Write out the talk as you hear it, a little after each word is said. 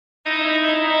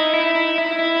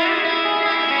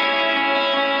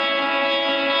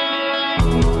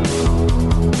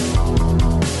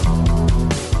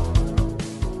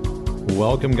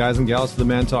Welcome, guys and gals, to the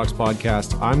Man Talks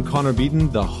podcast. I'm Connor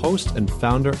Beaton, the host and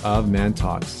founder of Man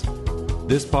Talks.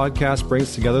 This podcast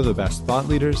brings together the best thought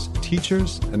leaders,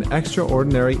 teachers, and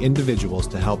extraordinary individuals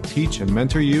to help teach and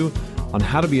mentor you on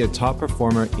how to be a top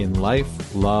performer in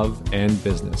life, love, and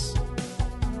business.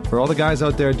 For all the guys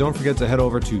out there, don't forget to head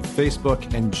over to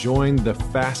Facebook and join the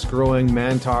fast-growing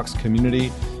Man Talks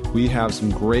community. We have some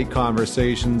great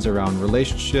conversations around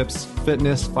relationships,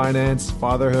 fitness, finance,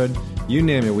 fatherhood, you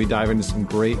name it. We dive into some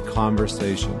great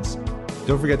conversations.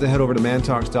 Don't forget to head over to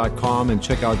mantalks.com and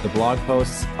check out the blog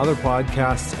posts, other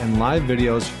podcasts, and live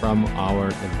videos from our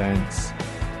events.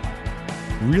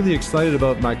 Really excited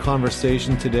about my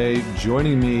conversation today.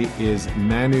 Joining me is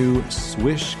Manu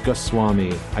Swish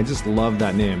Goswami. I just love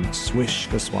that name, Swish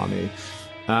Goswami.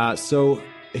 So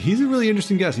he's a really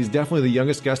interesting guest. He's definitely the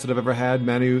youngest guest that I've ever had.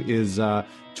 Manu is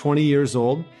 20 years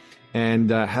old and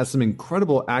has some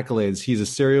incredible accolades. He's a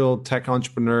serial tech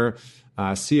entrepreneur,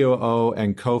 COO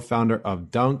and co-founder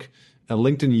of Dunk, a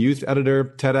LinkedIn youth editor,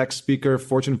 TEDx speaker,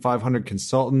 Fortune 500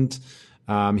 consultant.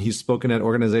 He's spoken at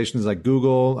organizations like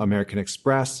Google, American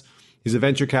Express. He's a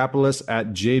venture capitalist at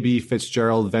JB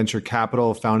Fitzgerald Venture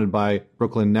Capital, founded by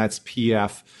Brooklyn Nets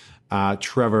PF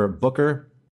Trevor Booker.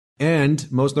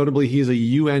 And most notably, he's a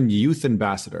UN youth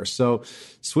ambassador. So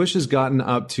Swish has gotten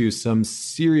up to some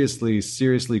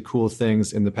seriously cool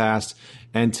things in the past.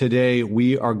 And today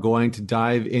we are going to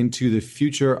dive into the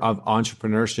future of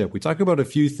entrepreneurship. We talk about a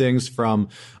few things from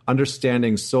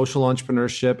understanding social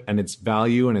entrepreneurship and its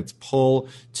value and its pull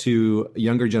to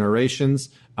younger generations.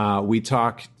 We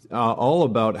talk all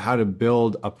about how to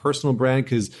build a personal brand,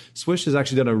 because Swish has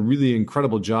actually done a really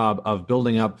incredible job of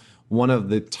building up one of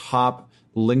the top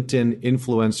LinkedIn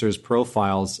influencers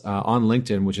profiles on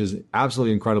LinkedIn, which is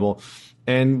absolutely incredible.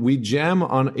 And we jam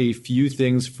on a few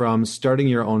things from starting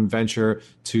your own venture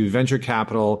to venture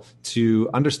capital to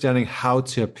understanding how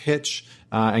to pitch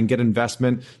and get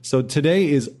investment. So today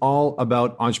is all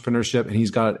about entrepreneurship, and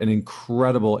he's got an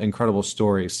incredible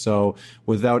story. So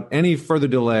without any further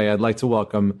delay, I'd like to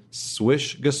welcome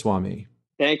Swish Goswami.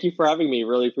 Thank you for having me.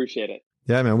 Really appreciate it.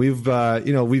 Yeah, man, we've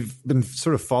been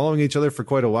sort of following each other for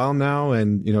quite a while now,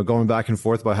 and going back and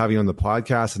forth about having you on the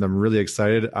podcast, and I'm really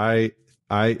excited.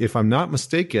 If I'm not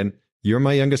mistaken, you're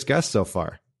my youngest guest so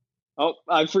far. Oh,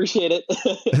 I appreciate it.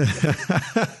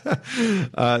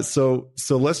 So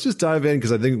let's just dive in,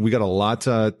 because I think we got a lot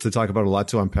to talk about, a lot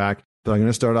to unpack. But I'm going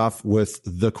to start off with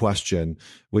the question,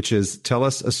 which is, tell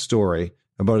us a story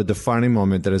about a defining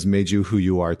moment that has made you who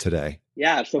you are today.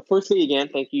 Yeah. So firstly, again,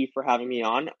 thank you for having me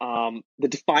on. The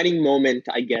defining moment,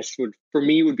 I guess, would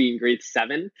be in grade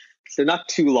 7. So not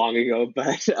too long ago,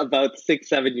 but about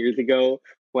 6-7 years ago,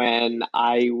 when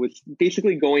I was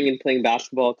basically going and playing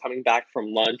basketball, coming back from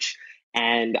lunch,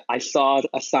 and I saw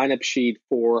a sign-up sheet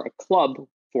for a club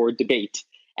for debate.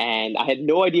 And I had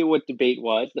no idea what debate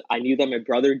was. I knew that my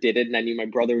brother did it, and I knew my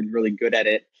brother was really good at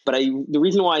it. But the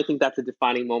reason why I think that's a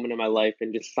defining moment in my life,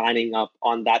 and just signing up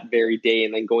on that very day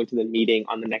and then going to the meeting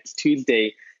on the next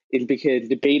Tuesday, is because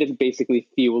debate has basically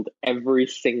fueled every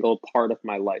single part of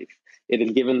my life. It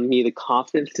has given me the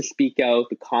confidence to speak out,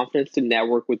 the confidence to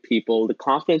network with people, the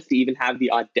confidence to even have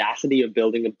the audacity of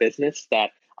building a business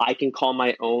that I can call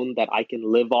my own, that I can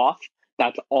live off.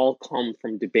 That's all come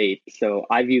from debate. So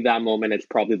I view that moment as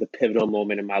probably the pivotal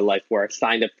moment in my life, where I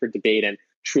signed up for debate and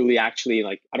truly actually,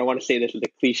 I don't want to say this in a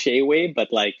cliche way, but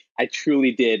I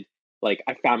truly did,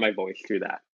 I found my voice through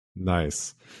that.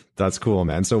 Nice. That's cool,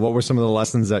 man. So what were some of the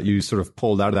lessons that you sort of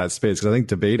pulled out of that space? Because I think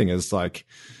debating is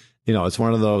it's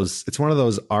one of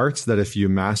those arts that if you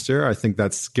master, I think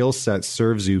that skill set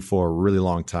serves you for a really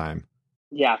long time.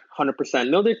 Yeah, 100%.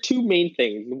 No, there are two main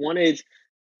things. One is,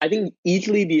 I think,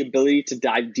 easily the ability to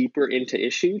dive deeper into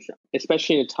issues,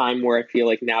 especially in a time where I feel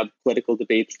like now political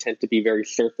debates tend to be very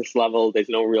surface level. There's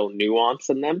no real nuance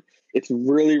in them. It's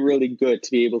really, really good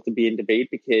to be able to be in debate,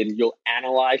 because you'll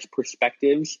analyze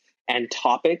perspectives and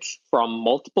topics from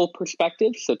multiple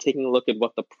perspectives. So taking a look at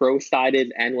what the pro side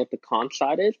is and what the con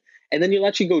side is. And then you'll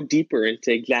actually go deeper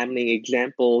into examining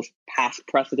examples, past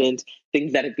precedent,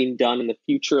 things that have been done in the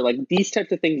future. These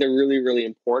types of things are really, really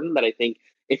important, that I think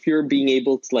if you're being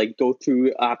able to go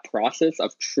through a process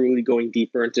of truly going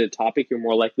deeper into the topic, you're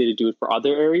more likely to do it for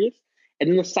other areas. And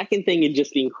then the second thing is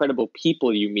just the incredible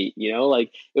people you meet.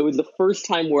 It was the first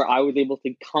time where I was able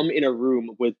to come in a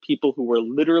room with people who were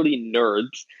literally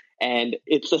nerds. And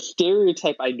it's a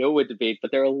stereotype, I know, with debate,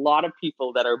 but there are a lot of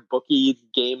people that are bookies,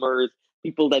 gamers,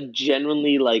 people that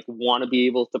genuinely want to be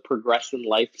able to progress in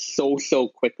life so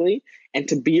quickly. And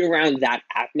to be around that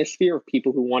atmosphere of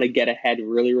people who want to get ahead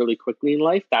really, really quickly in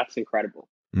life, that's incredible.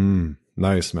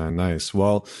 Nice, man. Nice.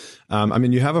 Well, I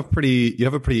mean, you have a pretty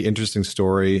interesting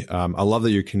story. I love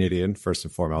that you're Canadian, first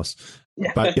and foremost,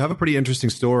 but you have a pretty interesting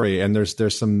story, and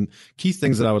there's some key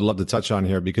things that I would love to touch on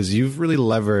here because you've really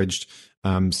leveraged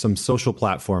some social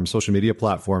platforms, social media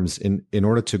platforms, in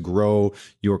order to grow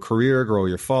your career, grow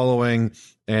your following,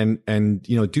 and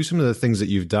do some of the things that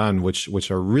you've done,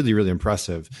 which are really really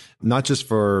impressive, not just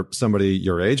for somebody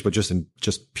your age, but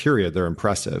just period, they're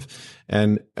impressive.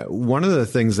 And one of the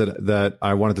things that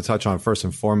I wanted to touch on first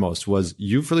and foremost was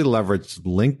you've really leveraged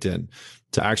LinkedIn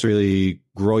to actually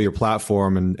grow your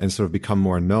platform and sort of become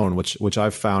more known, which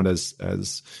I've found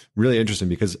as really interesting,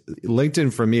 because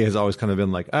LinkedIn for me has always kind of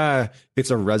been like,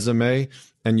 it's a resume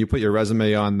and you put your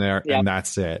resume on there and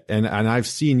that's it. And I've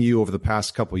seen you over the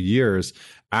past couple of years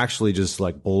actually just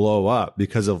like blow up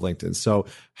because of LinkedIn. So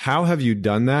how have you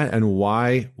done that, and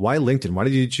why LinkedIn? Why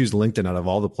did you choose LinkedIn out of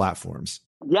all the platforms?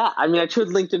 Yeah, I mean, I chose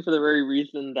LinkedIn for the very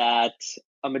reason that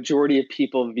a majority of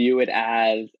people view it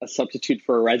as a substitute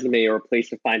for a resume or a place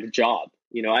to find a job.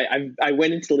 I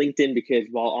went into LinkedIn because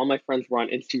while all my friends were on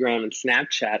Instagram and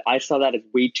Snapchat, I saw that as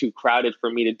way too crowded for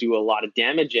me to do a lot of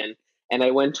damage in. And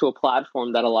I went to a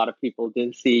platform that a lot of people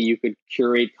didn't see you could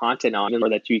curate content on, or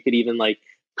that you could even like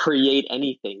create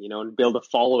anything, and build a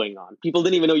following on. People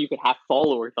didn't even know you could have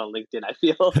followers on LinkedIn, I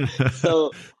feel.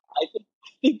 So I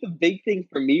think the big thing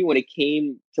for me when it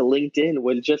came to LinkedIn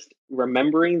was just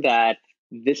remembering that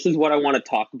this is what I want to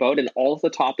talk about. And all of the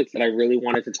topics that I really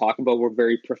wanted to talk about were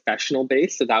very professional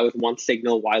based. So that was one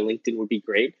signal why LinkedIn would be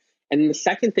great. And the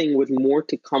second thing was more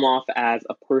to come off as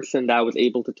a person that was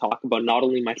able to talk about not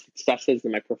only my successes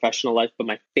in my professional life, but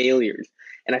my failures.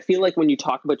 And I feel like when you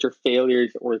talk about your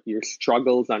failures or your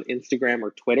struggles on Instagram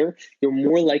or Twitter, you're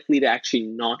more likely to actually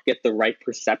not get the right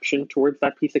perception towards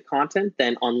that piece of content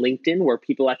than on LinkedIn, where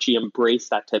people actually embrace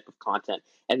that type of content.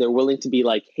 And they're willing to be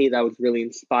like, hey, that was really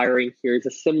inspiring. Here's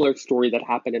a similar story that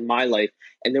happened in my life.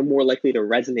 And they're more likely to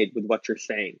resonate with what you're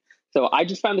saying. So I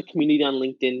just found the community on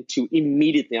LinkedIn to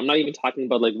immediately, I'm not even talking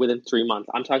about like within 3 months,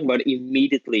 I'm talking about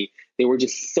immediately. They were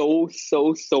just so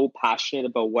passionate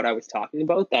about what I was talking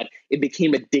about that it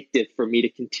became addictive for me to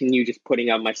continue just putting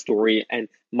out my story and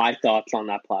my thoughts on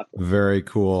that platform. Very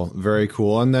cool. Very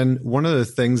cool. And then one of the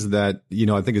things that,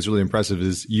 I think is really impressive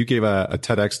is you gave a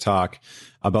TEDx talk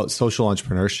about social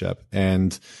entrepreneurship.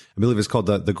 And I believe it's called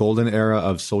the golden era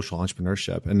of social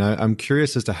entrepreneurship. And I'm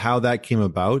curious as to how that came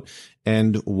about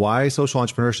and why social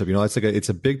entrepreneurship. It's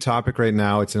a big topic right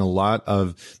now. It's in a lot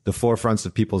of the forefronts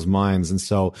of people's minds. And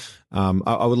so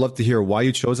I would love to hear why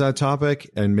you chose that topic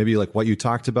and maybe like what you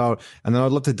talked about. And then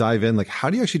I'd love to dive in, like, how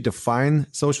do you actually define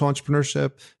social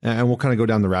entrepreneurship? And we'll kind of go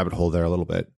down the rabbit hole there a little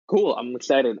bit. Cool. I'm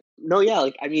excited. No, yeah.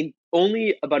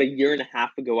 Only about a year and a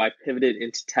half ago, I pivoted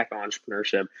into tech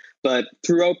entrepreneurship. But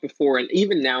throughout before, and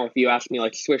even now, if you ask me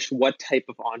like, Swish, what type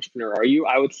of entrepreneur are you?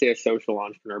 I would say a social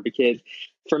entrepreneur, because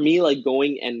for me, like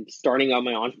going and starting out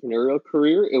my entrepreneurial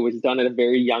career, it was done at a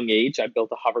very young age. I built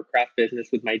a hovercraft business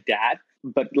with my dad.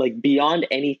 But like beyond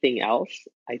anything else,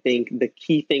 I think the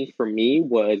key thing for me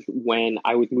was when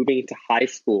I was moving into high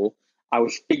school, I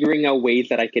was figuring out ways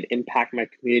that I could impact my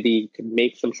community, could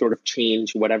make some sort of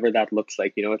change, whatever that looks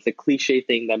like. It's a cliche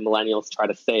thing that millennials try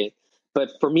to say.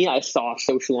 But for me, I saw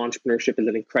social entrepreneurship as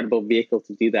an incredible vehicle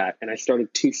to do that. And I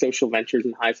started 2 social ventures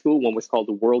in high school. One was called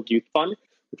the World Youth Fund,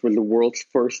 which was the world's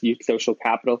first youth social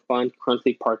capital fund,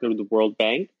 currently partnered with the World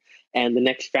Bank. And the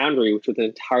Next Foundry, which was an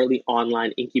entirely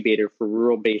online incubator for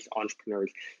rural-based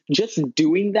entrepreneurs. Just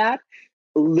doing that,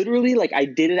 literally, like I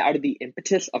did it out of the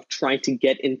impetus of trying to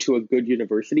get into a good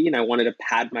university, and I wanted to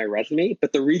pad my resume.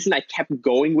 But the reason I kept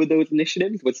going with those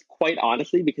initiatives was quite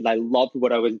honestly because I loved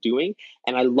what I was doing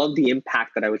and I loved the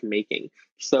impact that I was making.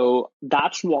 So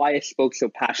that's why I spoke so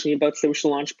passionately about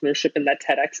social entrepreneurship in that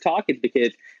TEDx talk, is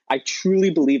because I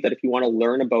truly believe that if you want to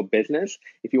learn about business,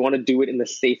 if you want to do it in the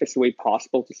safest way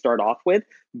possible to start off with,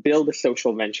 build a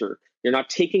social venture. You're not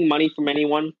taking money from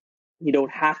anyone. You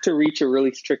don't have to reach a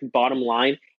really strict bottom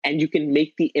line, and you can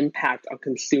make the impact on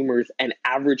consumers and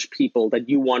average people that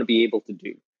you want to be able to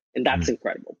do. And that's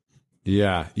incredible.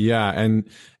 Yeah. And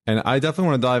I definitely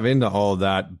want to dive into all of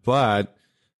that, but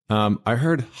I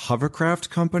heard hovercraft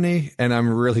company, and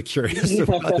I'm really curious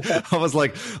about, I was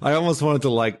like, I almost wanted to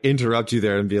like interrupt you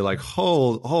there and be like,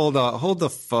 hold the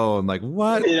phone. Like,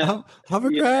 what? Yeah.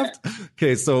 Hovercraft? Yeah.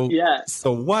 Okay. So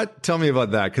what? Tell me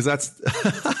about that. Cause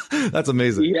that's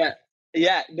amazing.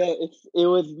 No, it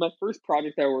was my first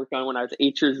project I worked on when I was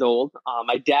 8 years old.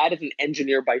 My dad is an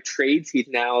engineer by trades. He's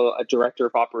now a director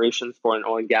of operations for an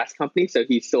oil and gas company. So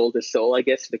he sold his soul, I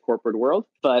guess, to the corporate world.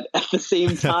 But at the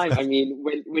same time,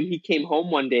 when he came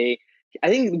home one day, I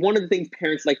think one of the things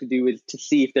parents like to do is to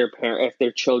see if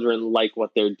their children like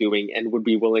what they're doing and would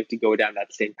be willing to go down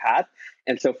that same path.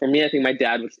 And so for me, I think my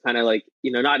dad was kind of like,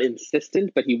 not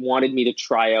insistent, but he wanted me to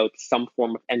try out some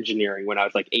form of engineering when I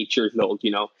was like 8 years old.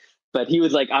 But he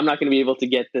was like, I'm not going to be able to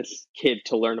get this kid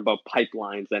to learn about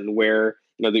pipelines and where,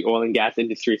 the oil and gas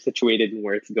industry is situated and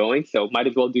where it's going. So might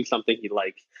as well do something he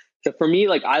likes. So for me,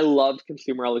 like I loved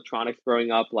consumer electronics growing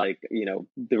up, like,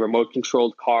 the remote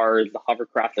controlled cars, the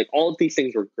hovercraft, like all of these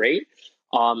things were great.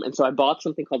 And so I bought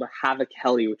something called a Havoc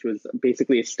Heli, which was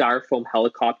basically a styrofoam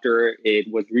helicopter.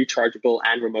 It was rechargeable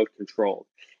and remote controlled.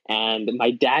 And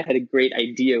my dad had a great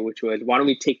idea, which was, why don't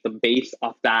we take the base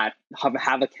off that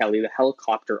Havoc Heli, the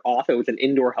helicopter, off? It was an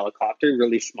indoor helicopter,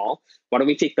 really small. Why don't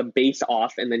we take the base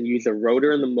off and then use the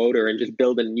rotor and the motor and just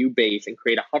build a new base and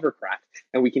create a hovercraft?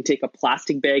 And we can take a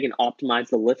plastic bag and optimize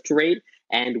the lift rate.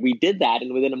 And we did that.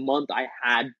 And within a month, I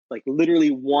had like literally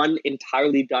one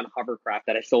entirely done hovercraft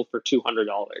that I sold for $200.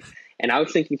 And I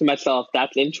was thinking to myself,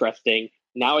 that's interesting.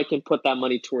 Now I can put that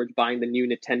money towards buying the new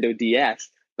Nintendo DS.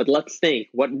 But let's think,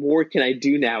 what more can I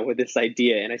do now with this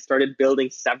idea? And I started building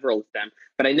several of them,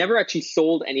 but I never actually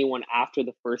sold anyone after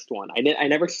the first one. I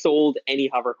never sold any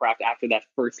hovercraft after that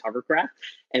first hovercraft.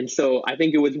 And so I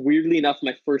think it was, weirdly enough,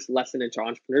 my first lesson into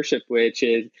entrepreneurship, which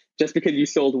is just because you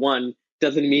sold one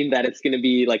doesn't mean that it's going to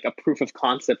be like a proof of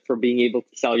concept for being able to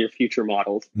sell your future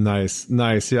models. Nice.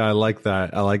 Yeah, I like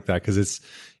that. Because it's,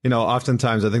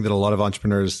 oftentimes I think that a lot of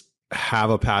entrepreneurs have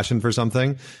a passion for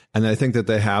something, and I think that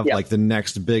they have like the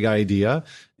next big idea.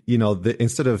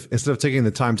 Instead of taking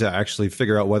the time to actually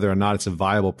figure out whether or not it's a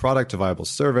viable product, a viable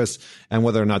service, and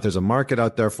whether or not there's a market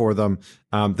out there for them,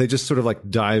 they just sort of like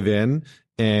dive in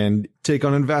and take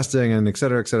on investing and et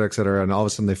cetera, et cetera, et cetera. And all of a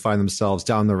sudden they find themselves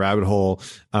down the rabbit hole,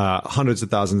 hundreds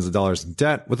of thousands of dollars in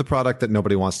debt with a product that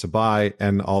nobody wants to buy.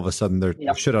 And all of a sudden they're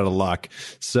shit out of luck.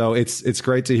 So it's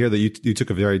great to hear that you took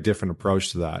a very different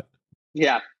approach to that.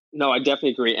 Yeah, no, I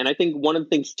definitely agree. And I think one of the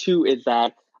things too is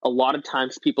that a lot of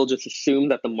times people just assume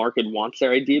that the market wants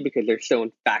their idea because they're so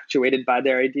infatuated by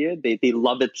their idea. They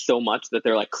love it so much that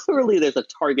they're like, clearly there's a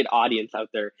target audience out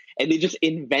there, and they just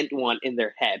invent one in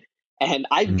their head. And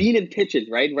I've been in pitches,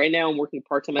 right? Right now I'm working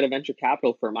part-time at a venture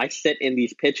capital firm. I sit in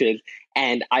these pitches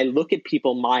and I look at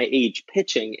people my age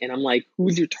pitching and I'm like,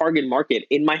 who's your target market?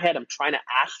 In my head, I'm trying to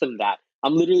ask them that.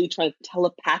 I'm literally trying to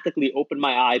telepathically open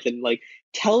my eyes and like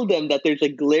tell them that there's a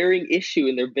glaring issue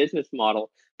in their business model.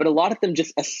 But a lot of them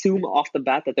just assume off the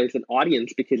bat that there's an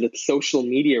audience because it's social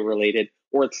media related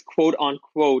or it's quote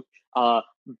unquote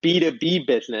B2B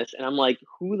business. And I'm like,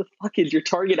 who the fuck is your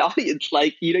target audience?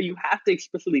 Like, you have to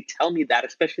explicitly tell me that,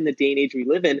 especially in the day and age we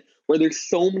live in, where there's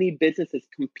so many businesses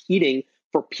competing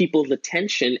for people's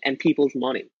attention and people's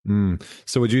money.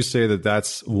 So would you say that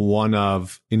that's one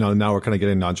of, now we're kind of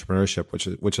getting into entrepreneurship,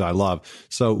 which I love.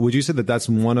 So would you say that that's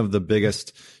one of the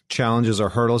biggest challenges or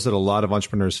hurdles that a lot of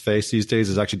entrepreneurs face these days,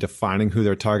 is actually defining who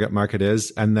their target market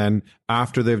is? And then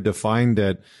after they've defined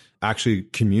it, actually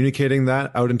communicating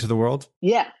that out into the world?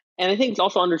 Yeah. And I think it's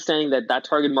also understanding that that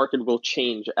target market will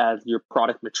change as your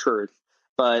product matures.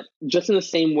 But just in the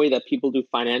same way that people do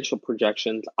financial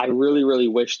projections, I really, really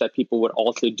wish that people would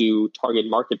also do target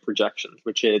market projections,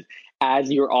 which is,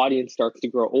 as your audience starts to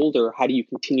grow older, how do you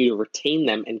continue to retain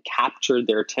them and capture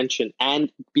their attention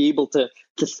and be able to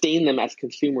sustain them as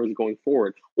consumers going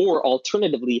forward? Or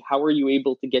alternatively, how are you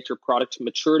able to get your product to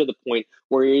mature to the point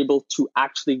where you're able to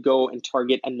actually go and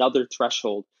target another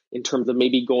threshold in terms of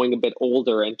maybe going a bit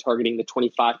older and targeting the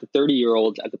 25 to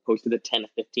 30-year-olds as opposed to the 10 to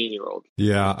 15-year-olds?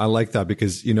 Yeah, I like that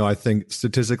because, I think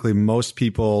statistically most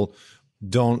people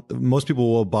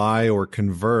will buy or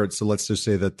convert. So let's just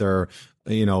say that they're,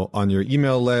 on your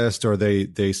email list, or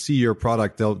they see your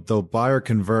product, they'll buy or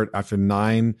convert after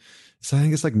 9. So I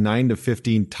think it's like 9 to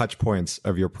 15 touch points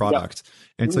of your product. Yep.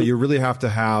 And so you really have to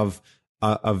have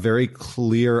a very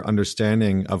clear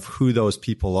understanding of who those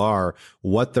people are,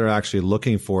 what they're actually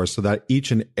looking for, so that each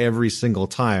and every single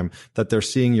time that they're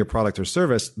seeing your product or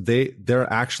service,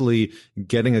 they're actually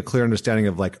getting a clear understanding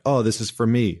of like, oh, this is for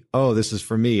me. Oh, this is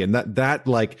for me. And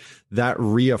that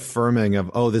reaffirming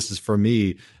of, oh, this is for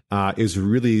me, is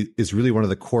really one of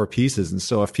the core pieces. And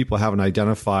so if people haven't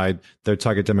identified their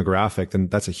target demographic, then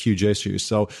that's a huge issue.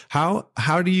 So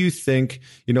how do you think,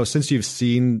 since you've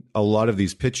seen a lot of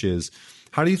these pitches,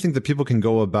 how do you think that people can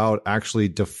go about actually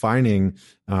defining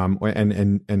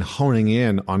and honing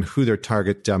in on who their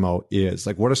target demo is?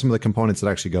 Like, what are some of the components that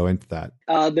actually go into that?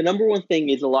 The number one thing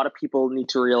is, a lot of people need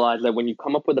to realize that when you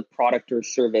come up with a product or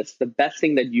service, the best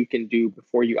thing that you can do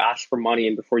before you ask for money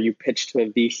and before you pitch to a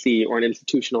VC or an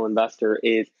institutional investor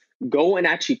is go and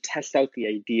actually test out the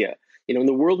idea. In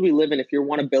the world we live in, if you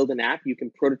want to build an app, you can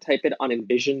prototype it on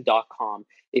envision.com.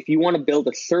 If you want to build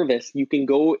a service, you can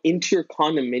go into your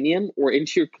condominium or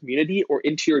into your community or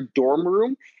into your dorm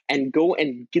room and go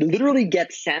and literally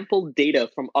get sample data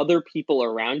from other people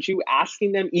around you,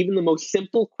 asking them even the most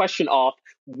simple question of,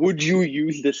 would you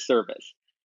use this service?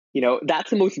 That's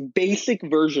the most basic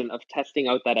version of testing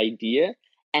out that idea.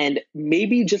 And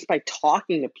maybe just by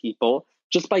talking to people,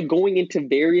 just by going into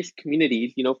various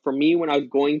communities, for me, when I was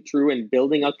going through and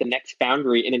building out the Next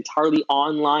Foundry, an entirely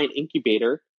online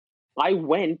incubator, I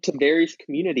went to various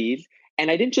communities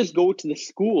and I didn't just go to the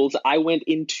schools. I went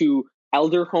into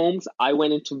elder homes. I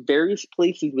went into various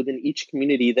places within each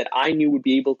community that I knew would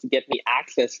be able to get me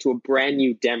access to a brand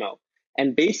new demo.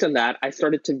 And based on that, I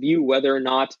started to view whether or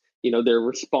not, their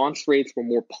response rates were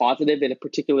more positive in a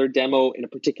particular demo, in a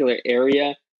particular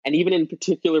area, and even in a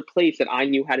particular place that I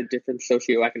knew had a different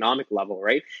socioeconomic level,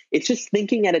 right? It's just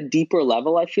thinking at a deeper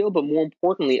level, I feel, but more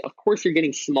importantly, of course, you're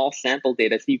getting small sample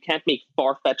data, so you can't make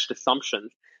far-fetched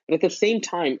assumptions. But at the same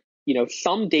time,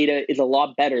 some data is a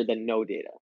lot better than no data.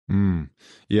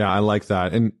 Yeah, I like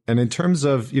that. And in terms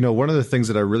of, one of the things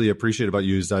that I really appreciate about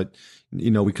you is that,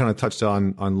 we kind of touched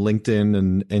on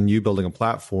LinkedIn and you building a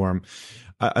platform.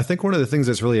 I think one of the things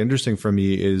that's really interesting for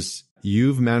me is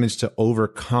you've managed to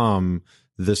overcome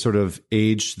the sort of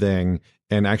age thing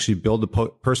and actually build a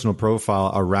personal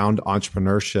profile around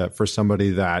entrepreneurship for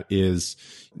somebody that is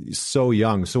so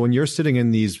young. So when you're sitting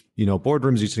in these,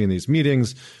 boardrooms, you're sitting in these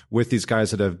meetings with these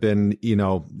guys that have been, in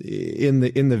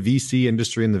the VC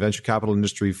industry, in the venture capital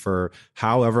industry for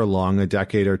however long, a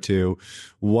decade or two,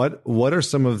 what are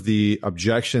some of the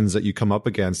objections that you come up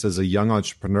against as a young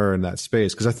entrepreneur in that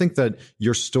space? Because I think that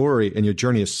your story and your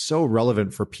journey is so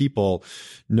relevant for people,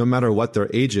 no matter what their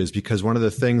age is, because one of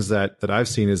the things that I've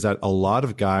seen is that a lot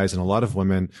of guys and a lot of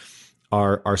women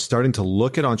are starting to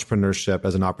look at entrepreneurship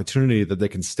as an opportunity that they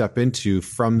can step into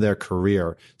from their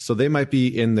career. So they might be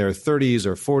in their 30s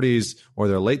or 40s or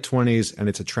their late 20s, and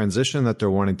it's a transition that they're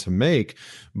wanting to make,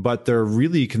 but they're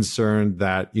really concerned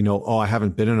that, I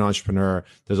haven't been an entrepreneur.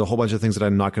 There's a whole bunch of things that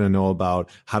I'm not going to know about.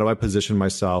 How do I position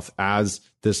myself as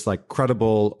this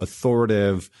credible,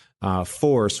 authoritative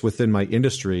force within my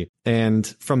industry? And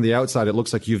from the outside, it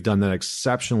looks like you've done that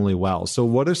exceptionally well. So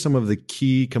what are some of the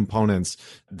key components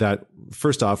that,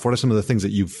 first off, what are some of the things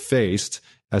that you've faced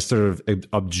as sort of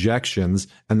objections?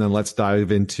 And then let's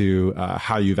dive into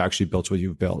how you've actually built what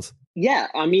you've built. Yeah,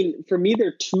 I mean, for me, there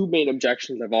are two main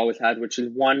objections I've always had, which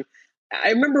is one,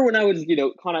 I remember when I was,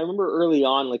 Con, I remember early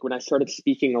on, when I started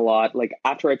speaking a lot,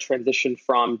 after I transitioned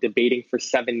from debating for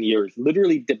 7 years,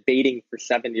 literally debating for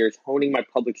 7 years, honing my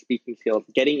public speaking skills,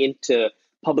 getting into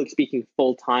public speaking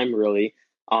full time, really,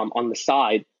 on the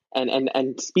side,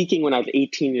 and speaking when I was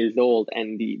 18 years old.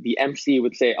 And the MC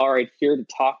would say, all right, here to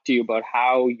talk to you about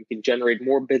how you can generate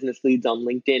more business leads on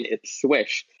LinkedIn, it's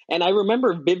Swish. And I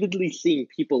remember vividly seeing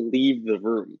people leave the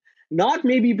room. Not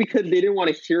maybe because they didn't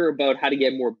want to hear about how to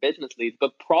get more business leads,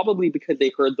 but probably because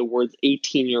they heard the words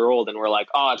 18-year-old and were like,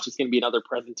 oh, it's just going to be another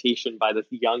presentation by this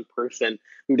young person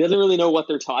who doesn't really know what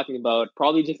they're talking about,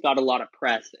 probably just got a lot of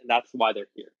press, and that's why they're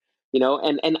here.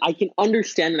 And I can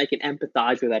understand and I can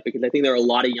empathize with that, because I think there are a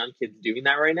lot of young kids doing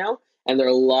that right now, and there are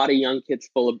a lot of young kids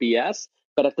full of BS.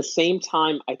 But at the same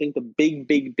time, I think the big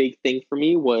thing for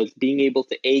me was being able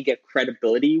to get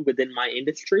credibility within my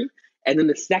industry. And then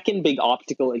the second big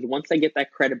obstacle is, once I get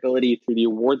that credibility through the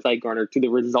awards I garner, to the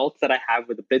results that I have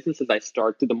with the businesses I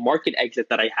start, to the market exit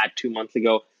that I had 2 months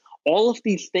ago, all of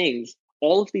these things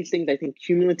I think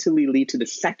cumulatively lead to the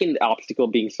second obstacle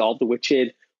being solved, which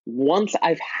is, once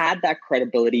I've had that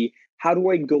credibility, how do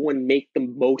I go and make the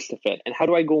most of it? And how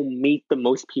do I go meet the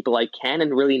most people I can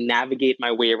and really navigate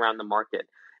my way around the market?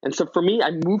 And so for me,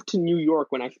 I moved to New York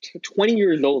when I was 20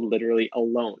 years old, literally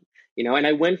alone. And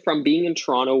I went from being in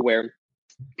Toronto, where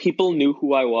people knew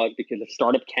who I was because of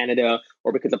Startup Canada,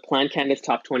 or because of Plan Canada's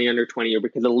Top 20 Under 20, or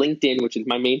because of LinkedIn, which is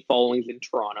my main followings in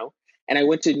Toronto. And I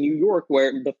went to New York,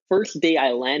 where the first day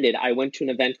I landed, I went to an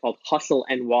event called Hustle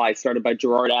NY, started by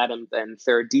Gerard Adams and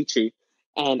Sarah Dietschy.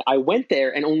 And I went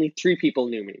there and only 3 people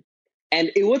knew me.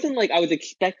 And it wasn't like I was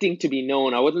expecting to be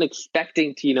known. I wasn't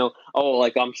expecting to,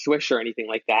 I'm Swish or anything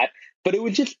like that. But it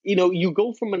was just, you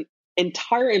go from an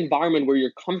entire environment where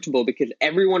you're comfortable because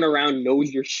everyone around knows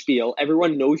your spiel,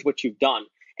 everyone knows what you've done,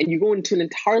 and you go into an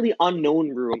entirely unknown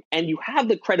room and you have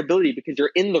the credibility because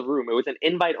you're in the room. It was an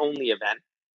invite only event,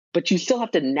 but you still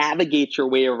have to navigate your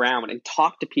way around and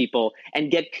talk to people and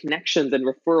get connections and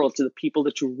referrals to the people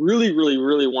that you really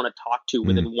want to talk to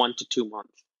within 1 to 2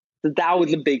 months. So that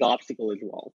was a big obstacle as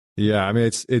well. Yeah, I mean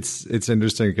it's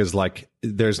interesting because like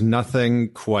there's nothing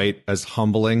quite as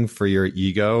humbling for your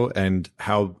ego and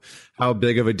how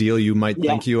big of a deal you might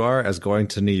Yeah. think you are as going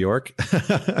to New York.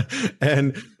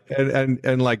 and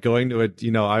and like going to it,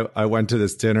 you know, I went to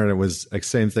this dinner and it was like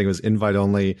same thing, it was invite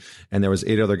only and there was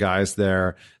 8 other guys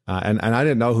there. And I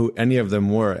didn't know who any of them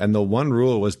were. And the one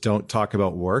rule was don't talk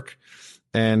about work.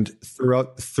 And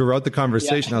throughout the Yeah.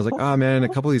 conversation, I was like, oh man, a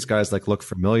couple of these guys like look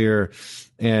familiar.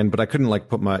 But I couldn't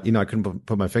like I couldn't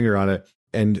put my finger on it.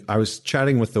 And I was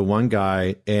chatting with the one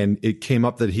guy and it came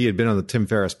up that he had been on the Tim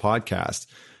Ferriss podcast.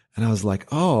 And I was like,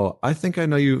 oh, I think I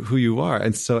know who you are.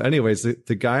 And so anyways,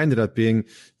 the guy ended up being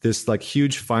this like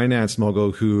huge finance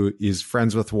mogul who is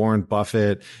friends with Warren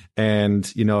Buffett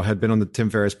and, you know, had been on the Tim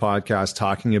Ferriss podcast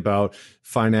talking about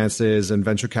finances and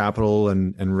venture capital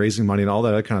and raising money and all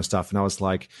that other kind of stuff. And I was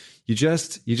like, you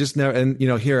just never, and, you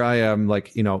know, here I am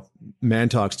like, you know, Man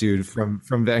Talks dude from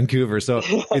Vancouver. So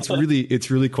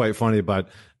it's really quite funny, but,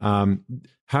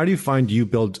 how do you find you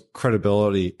build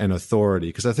credibility and authority?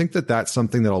 Because I think that that's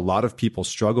something that a lot of people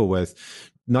struggle with,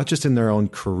 not just in their own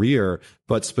career,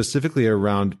 but specifically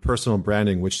around personal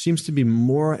branding, which seems to be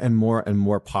more and more and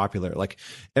more popular. Like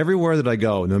everywhere that I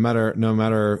go, no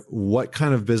matter what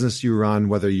kind of business you run,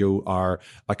 whether you are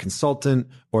a consultant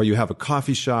or you have a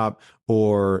coffee shop,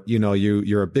 or you know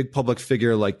you're a big public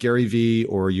figure like Gary Vee,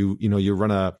 or you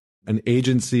run an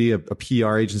agency, a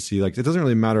PR agency, like it doesn't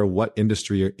really matter what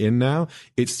industry you're in now.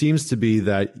 It seems to be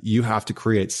that you have to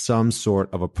create some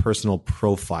sort of a personal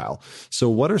profile. So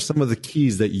what are some of the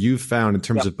keys that you've found in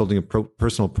terms Yep. of building a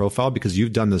personal profile? Because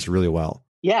you've done this really well.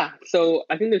 Yeah. So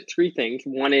I think there's three things.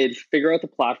 One is figure out the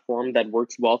platform that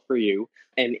works well for you.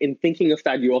 And in thinking of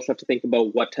that, you also have to think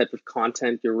about what type of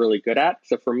content you're really good at.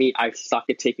 So for me, I suck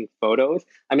at taking photos.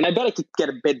 I mean, I bet I could get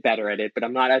a bit better at it, but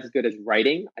I'm not as good as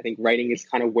writing. I think writing is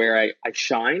kind of where I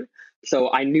shine.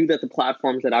 So I knew that the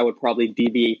platforms that I would probably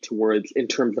deviate towards in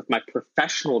terms of my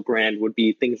professional brand would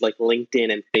be things like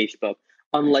LinkedIn and Facebook.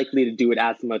 Unlikely to do it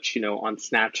as much, you know, on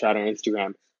Snapchat or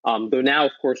Instagram. Though now,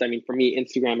 of course, I mean, for me,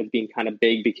 Instagram has been kind of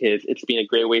big because it's been a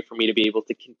great way for me to be able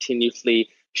to continuously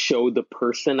show the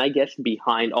person, I guess,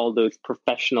 behind all those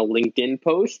professional LinkedIn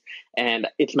posts. And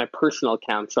it's my personal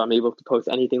account. So I'm able to post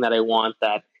anything that I want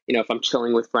that, you know, if I'm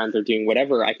chilling with friends or doing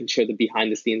whatever, I can share the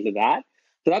behind the scenes of that.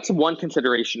 So that's one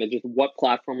consideration, is just what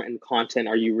platform and content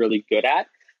are you really good at?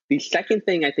 The second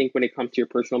thing I think when it comes to your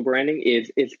personal branding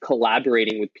is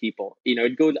collaborating with people. You know,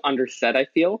 it goes undersaid, I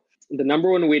feel. The number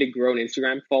one way to grow an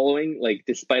Instagram following, like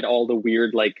despite all the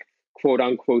weird, like quote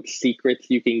unquote secrets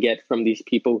you can get from these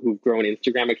people who've grown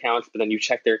Instagram accounts, but then you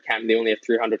check their account and they only have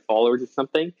 300 followers or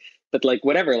something. But like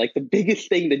whatever, like the biggest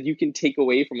thing that you can take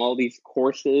away from all these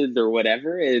courses or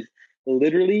whatever is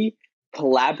literally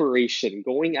collaboration,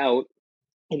 going out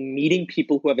and meeting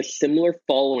people who have a similar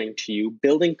following to you,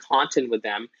 building content with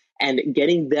them, and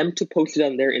getting them to post it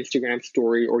on their Instagram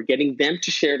story, or getting them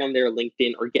to share it on their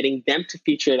LinkedIn, or getting them to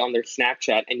feature it on their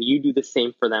Snapchat, and you do the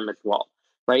same for them as well,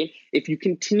 right? If you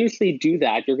continuously do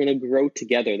that, you're going to grow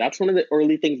together. That's one of the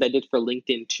early things I did for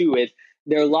LinkedIn too, is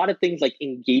there are a lot of things like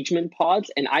engagement pods,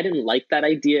 and I didn't like that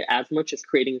idea as much as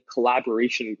creating a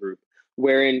collaboration group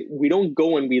wherein we don't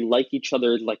go and we like each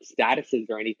other's like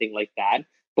statuses or anything like that.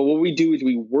 But what we do is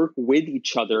we work with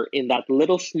each other in that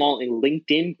little small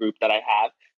LinkedIn group that I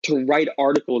have to write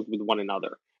articles with one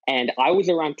another. And I was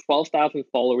around 12,000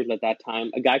 followers at that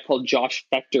time. A guy called Josh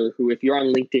Fector, who, if you're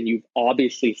on LinkedIn, you've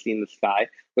obviously seen this guy,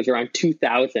 was around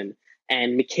 2,000.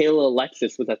 And Michaela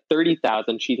Alexis was at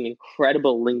 30,000. She's an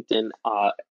incredible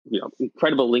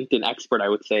incredible LinkedIn expert, I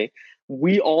would say.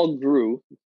 We all grew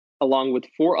along with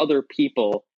four other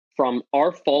people from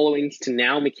our followings to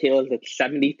now Michaela's at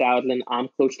 70,000, I'm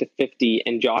close to 50,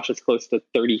 and Josh is close to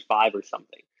 35 or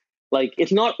something. Like,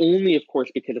 it's not only, of course,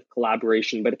 because of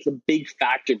collaboration, but it's a big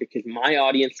factor because my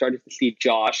audience started to see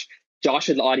Josh,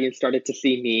 Josh's audience started to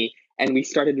see me, and we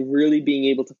started really being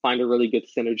able to find a really good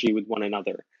synergy with one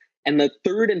another. And the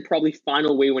third and probably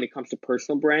final way when it comes to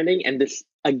personal branding, and this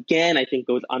again, I think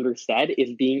goes undersaid,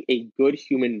 is being a good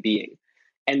human being.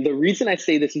 And the reason I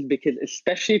say this is because,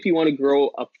 especially if you want to grow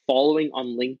a following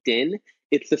on LinkedIn,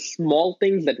 it's the small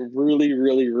things that really,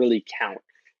 really, really count.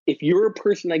 If you're a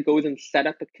person that goes and set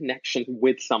up a connection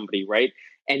with somebody, right?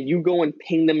 And you go and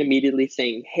ping them immediately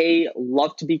saying, hey,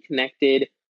 love to be connected.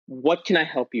 What can I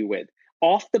help you with?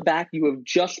 Off the bat, you have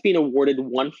just been awarded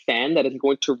one fan that is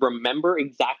going to remember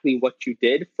exactly what you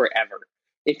did forever.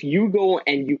 If you go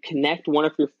and you connect one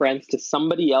of your friends to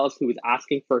somebody else who is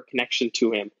asking for a connection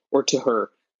to him or to her,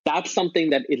 that's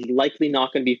something that is likely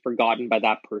not going to be forgotten by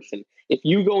that person. If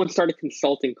you go and start a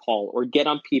consulting call or get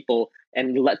on people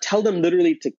and tell them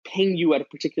literally to ping you at a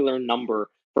particular number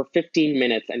for 15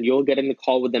 minutes and you'll get in the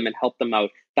call with them and help them out.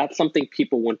 That's something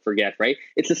people won't forget, right?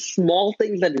 It's the small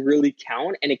things that really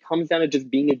count. And it comes down to just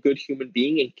being a good human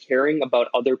being and caring about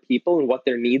other people and what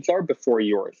their needs are before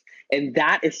yours. And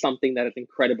that is something that is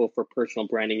incredible for personal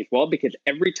branding as well, because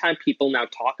every time people now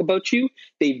talk about you,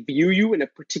 they view you in a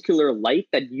particular light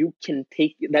that you can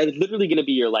take, that is literally going to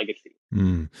be your legacy.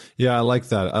 Yeah, I like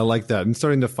that. I like that. And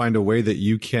starting to find a way that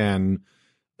you can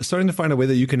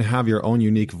have your own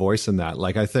unique voice in that.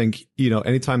 Like, I think,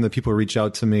 anytime that people reach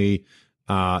out to me,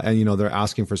 and, they're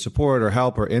asking for support or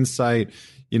help or insight,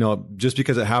 just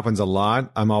because it happens a lot,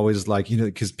 I'm always like,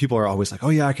 because people are always like, oh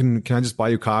yeah, can I just buy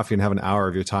you coffee and have an hour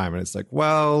of your time? And it's like,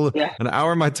 well, an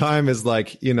hour of my time is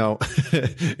like,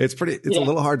 it's a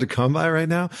little hard to come by right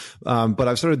now. But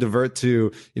I've sort of divert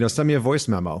to, send me a voice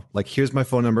memo. Like, here's my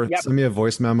phone number, send me a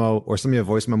voice memo, or send me a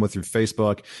voice memo through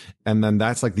Facebook. And then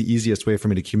that's like the easiest way for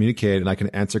me to communicate, and I can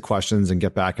answer questions and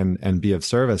get back and be of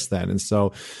service then. And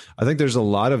so I think there's a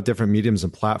lot of different mediums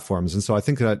and platforms. And so I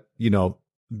think that,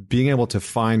 being able to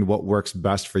find what works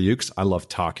best for you, because I love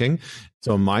talking.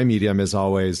 So my medium is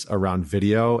always around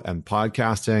video and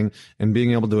podcasting and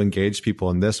being able to engage people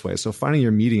in this way. So finding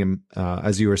your medium,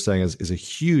 as you were saying, is a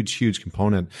huge, huge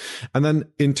component. And then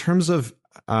in terms of,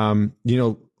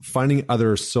 finding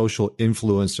other social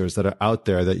influencers that are out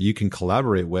there that you can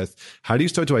collaborate with, how do you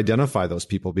start to identify those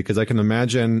people? Because I can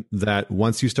imagine that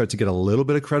once you start to get a little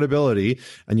bit of credibility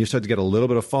and you start to get a little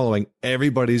bit of following,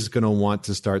 everybody's going to want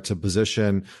to start to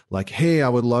position like, hey, I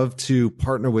would love to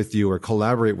partner with you or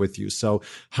collaborate with you. So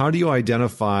how do you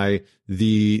identify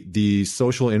the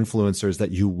social influencers that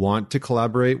you want to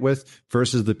collaborate with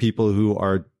versus the people who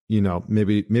are,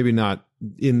 maybe not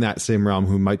in that same realm,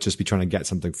 who might just be trying to get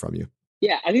something from you?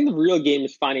 Yeah, I think the real game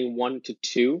is finding 1 to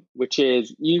 2, which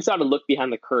is you just got to look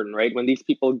behind the curtain, right? When these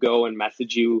people go and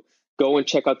message you, go and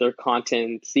check out their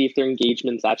content, see if their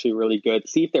engagement's actually really good,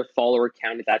 see if their follower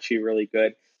count is actually really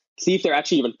good, see if they're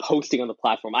actually even posting on the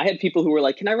platform. I had people who were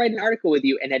like, can I write an article with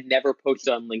you? And had never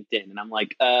posted on LinkedIn. And I'm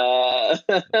like,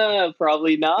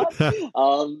 probably not.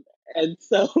 And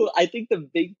so I think the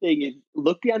big thing is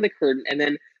look behind the curtain. And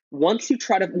then once you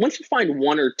find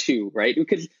 1 or 2, right?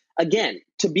 Because again,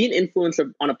 to be an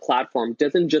influencer on a platform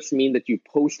doesn't just mean that you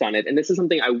post on it. And this is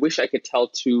something I wish I could tell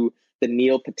to the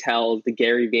Neil Patels, the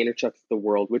Gary Vaynerchuks of the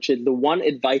world, which is the one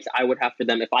advice I would have for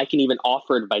them, if I can even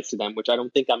offer advice to them, which I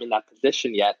don't think I'm in that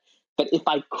position yet. But if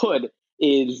I could,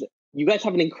 is you guys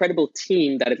have an incredible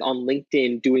team that is on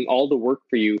LinkedIn doing all the work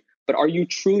for you, but are you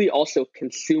truly also a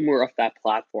consumer of that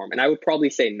platform? And I would probably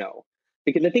say no.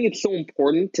 Because I think it's so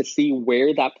important to see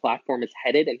where that platform is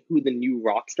headed and who the new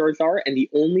rock stars are. And the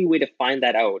only way to find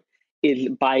that out is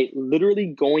by literally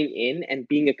going in and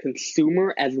being a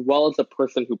consumer as well as a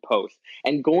person who posts,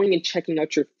 and going and checking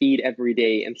out your feed every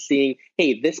day and seeing,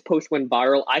 hey, this post went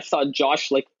viral. I saw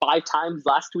Josh like 5 times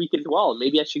last week as well.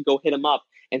 Maybe I should go hit him up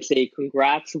and say,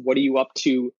 congrats, what are you up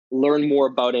to? Learn more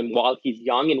about him while he's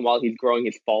young and while he's growing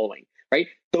his following. Right?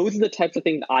 Those are the types of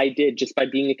things I did just by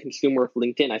being a consumer of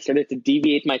LinkedIn. I started to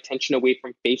deviate my attention away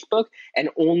from Facebook and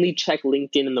only check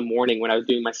LinkedIn in the morning when I was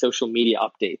doing my social media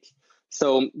updates.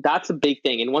 So that's a big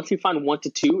thing. And once you find 1 to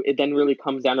 2, it then really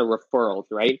comes down to referrals,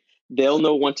 right? They'll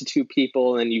know 1 to 2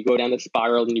 people, and you go down the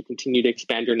spiral and you continue to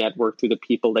expand your network through the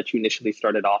people that you initially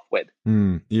started off with.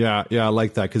 Yeah, I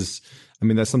like that, because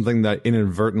that's something that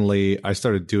inadvertently I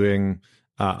started doing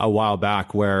a while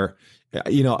back, where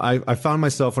I found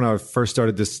myself when I first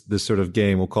started this sort of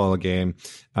game, we'll call it a game,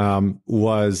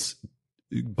 was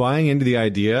buying into the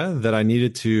idea that I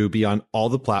needed to be on all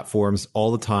the platforms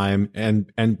all the time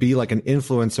and be like an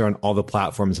influencer on all the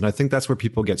platforms. And I think that's where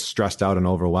people get stressed out and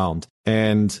overwhelmed.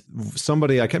 And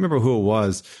somebody, I can't remember who it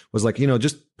was like,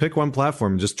 just pick one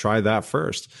platform and just try that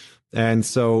first. And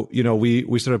so,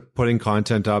 we started putting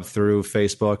content up through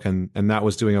Facebook, and that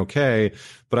was doing okay.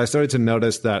 But I started to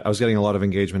notice that I was getting a lot of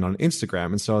engagement on Instagram.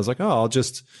 And so I was like, oh, I'll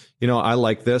just, I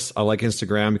like this. I like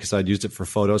Instagram because I'd used it for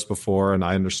photos before and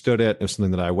I understood it. It was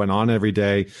something that I went on every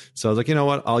day. So I was like, you know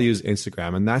what? I'll use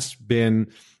Instagram. And that's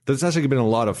actually been a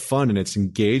lot of fun, and it's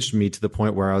engaged me to the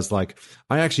point where I was like,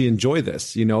 I actually enjoy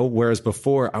this, whereas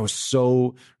before I was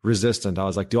so resistant. I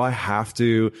was like, do I have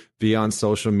to be on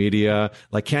social media?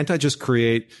 Like, can't I just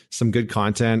create some good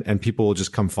content and people will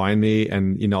just come find me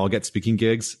and, I'll get speaking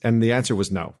gigs? And the answer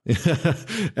was no.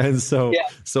 And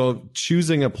so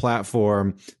choosing a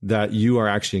platform that you are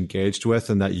actually engaged with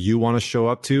and that you want to show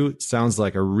up to sounds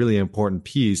like a really important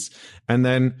piece. And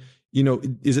then,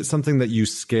 is it something that you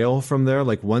scale from there?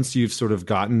 Like, once you've sort of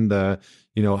gotten the,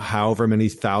 however many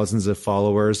thousands of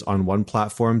followers on one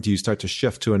platform, do you start to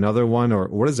shift to another one, or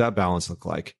what does that balance look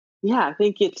like? Yeah, I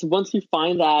think it's once you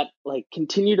find that, like,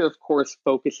 continue to, of course,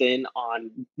 focus in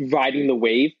on riding the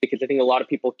wave, because I think a lot of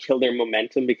people kill their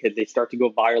momentum because they start to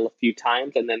go viral a few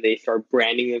times and then they start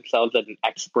branding themselves as an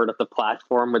expert of the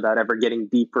platform without ever getting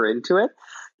deeper into it.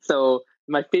 So,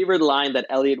 my favorite line that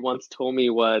Elliot once told me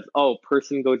was, "Oh,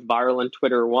 person goes viral on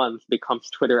Twitter once, becomes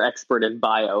Twitter expert in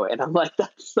bio." And I'm like,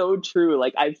 that's so true.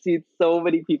 Like, I've seen so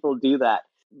many people do that.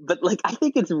 But, like, I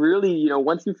think it's really,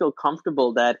 once you feel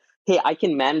comfortable that, hey, I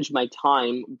can manage my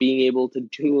time being able to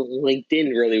do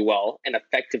LinkedIn really well and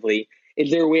effectively. Is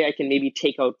there a way I can maybe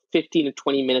take out 15 to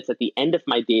 20 minutes at the end of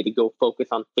my day to go focus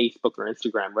on Facebook or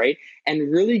Instagram, right?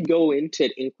 And really go into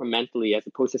it incrementally, as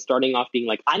opposed to starting off being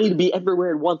like, I need to be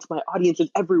everywhere at once. My audience is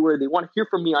everywhere. They want to hear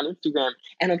from me on Instagram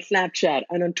and on Snapchat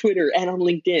and on Twitter and on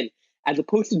LinkedIn. As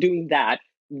opposed to doing that,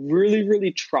 really,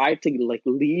 really try to, like,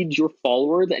 lead your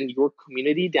followers and your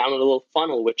community down a little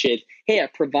funnel, which is, hey, I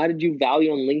provided you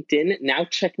value on LinkedIn. Now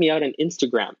check me out on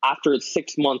Instagram after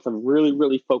 6 months of really,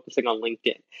 really focusing on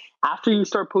LinkedIn. After you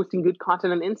start posting good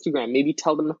content on Instagram, maybe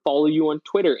tell them to follow you on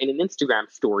Twitter in an Instagram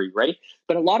story, right?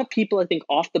 But a lot of people, I think,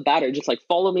 off the bat are just like,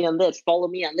 follow me on this, follow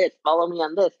me on this, follow me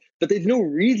on this. But there's no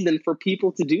reason for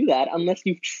people to do that unless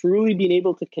you've truly been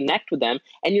able to connect with them.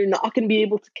 And you're not going to be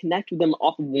able to connect with them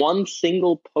off one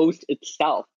single post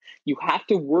itself. You have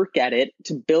to work at it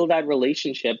to build that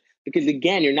relationship, because,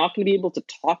 again, you're not going to be able to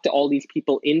talk to all these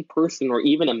people in person or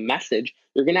even a message.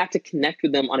 You're going to have to connect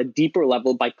with them on a deeper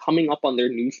level by coming up on their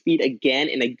newsfeed again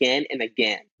and again and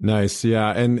again. Nice.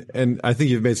 Yeah. And I think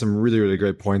you've made some really, really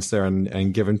great points there,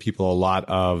 and given people a lot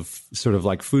of sort of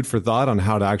like food for thought on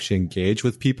how to actually engage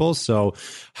with people. So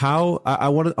I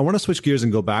want to switch gears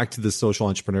and go back to the social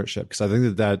entrepreneurship, because I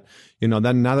think that now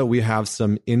that we have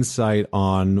some insight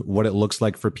on what it looks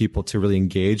like for people to really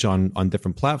engage on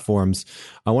different platforms,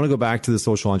 I want to go back to the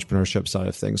social entrepreneurship side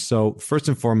of things. So first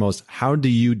and foremost, how do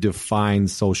you define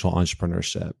social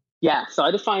entrepreneurship? Yeah, so I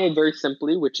define it very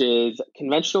simply, which is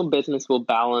conventional business will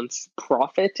balance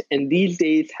profit, and these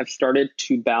days have started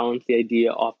to balance the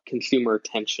idea of consumer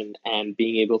attention and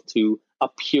being able to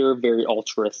appear very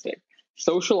altruistic.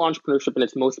 Social entrepreneurship in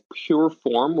its most pure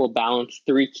form will balance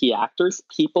three key actors: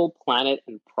 people, planet,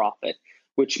 and profit,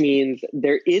 which means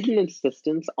there is an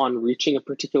insistence on reaching a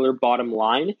particular bottom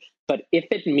line. But if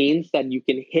it means that you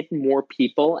can hit more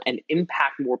people and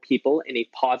impact more people in a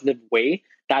positive way,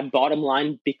 that bottom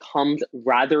line becomes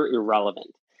rather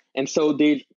irrelevant. And so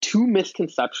there's two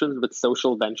misconceptions with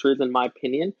social ventures, in my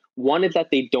opinion. One is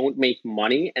that they don't make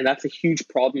money, and that's a huge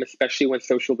problem, especially when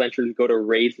social ventures go to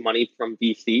raise money from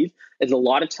VCs. Is a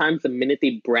lot of times the minute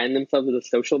they brand themselves as a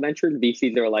social venture,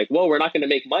 VCs are like, well, we're not going to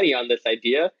make money on this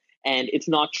idea. And it's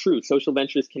not true. Social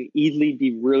ventures can easily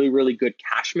be really, really good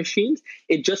cash machines.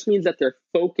 It just means that their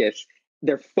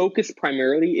focus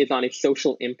primarily is on a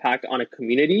social impact on a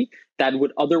community that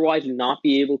would otherwise not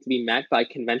be able to be met by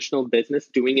conventional business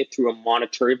doing it through a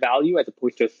monetary value as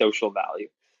opposed to a social value.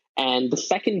 And the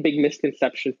second big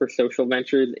misconception for social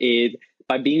ventures is,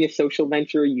 by being a social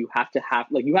venture, you have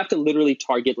to literally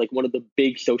target like one of the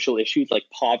big social issues like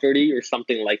poverty or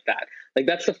something like that. Like,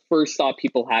 that's the first thought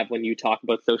people have when you talk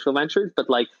about social ventures. But,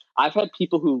 like, I've had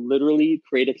people who literally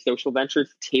created social ventures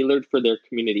tailored for their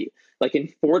community. Like in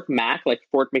Fort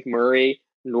McMurray,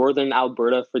 Northern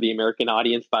Alberta, for the American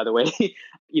audience, by the way,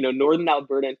 Northern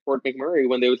Alberta and Fort McMurray,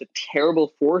 when there was a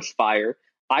terrible forest fire,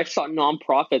 I saw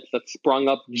nonprofits that sprung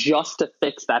up just to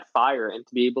fix that fire and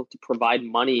to be able to provide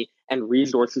money and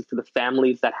resources to the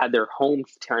families that had their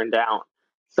homes turned down.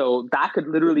 So that could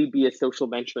literally be a social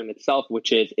venture in itself,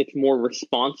 which is it's more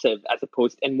responsive as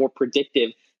opposed and more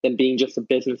predictive than being just a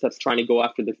business that's trying to go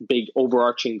after this big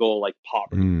overarching goal like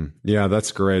poverty. Yeah,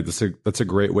 that's great. That's a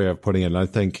great way of putting it. And I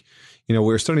think,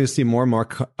 we're starting to see more and more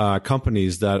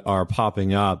companies that are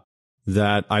popping up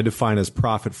that I define as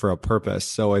profit for a purpose.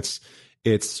 So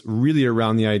it's really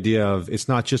around the idea of, it's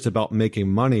not just about making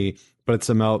money, but it's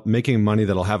about making money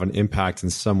that'll have an impact in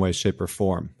some way, shape, or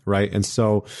form, right? And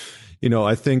so,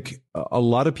 I think a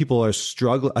lot of people are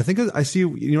struggling. I think I see,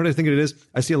 what I think it is?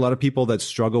 I see a lot of people that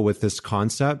struggle with this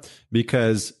concept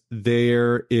because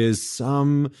there is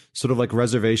some sort of like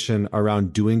reservation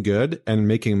around doing good and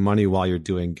making money while you're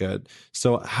doing good.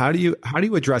 So how do you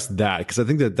address that? Because I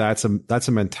think that's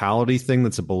a mentality thing,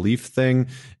 that's a belief thing.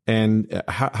 And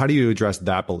how do you address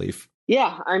that belief?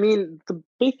 Yeah, I mean, the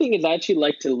big thing is I actually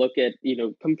like to look at,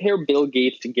 compare Bill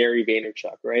Gates to Gary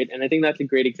Vaynerchuk, right? And I think that's a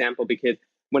great example, because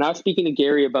when I was speaking to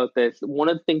Gary about this, one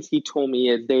of the things he told me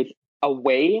is there's a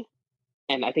way,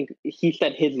 and I think he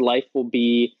said his life will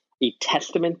be a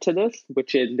testament to this,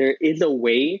 which is there is a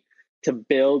way to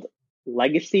build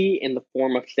legacy in the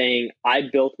form of saying, I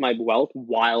built my wealth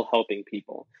while helping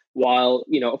people. while,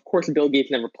 of course, Bill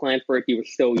Gates never planned for it. He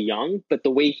was so young, but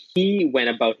the way he went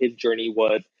about his journey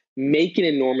was make an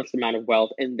enormous amount of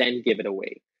wealth and then give it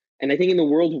away. And I think in the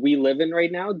world we live in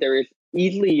right now, there is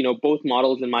easily, both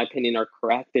models, in my opinion, are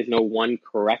correct. There's no one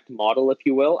correct model, if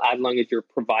you will. As long as you're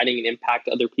providing an impact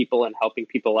to other people and helping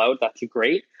people out, that's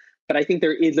great. But I think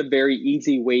there is a very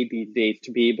easy way these days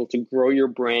to be able to grow your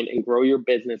brand and grow your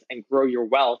business and grow your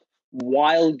wealth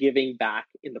while giving back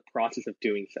in the process of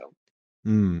doing so.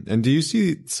 And do you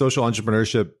see social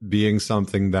entrepreneurship being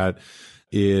something that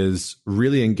is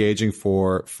really engaging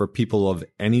for people of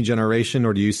any generation,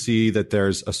 or do you see that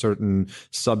there's a certain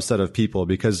subset of people?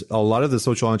 Because a lot of the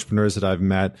social entrepreneurs that I've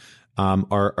met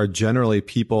are generally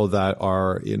people that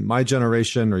are in my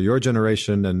generation or your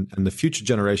generation and the future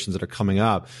generations that are coming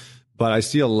up. But I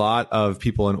see a lot of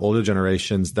people in older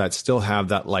generations that still have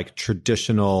that like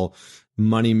traditional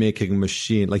money-making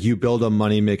machine. Like you build a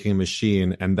money-making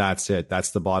machine and that's it.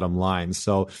 That's the bottom line.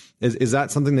 So is that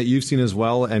something that you've seen as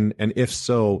well? And if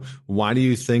so, why do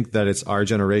you think that it's our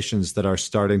generations that are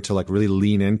starting to like really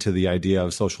lean into the idea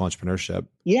of social entrepreneurship?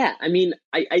 Yeah, I mean,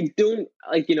 I don't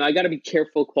like, I got to be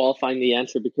careful qualifying the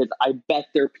answer, because I bet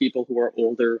there are people who are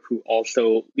older who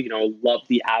also, love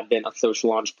the advent of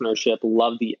social entrepreneurship,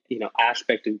 love the,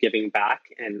 aspect of giving back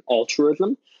and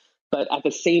altruism. But at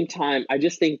the same time, I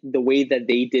just think the way that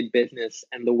they did business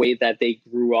and the way that they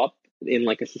grew up in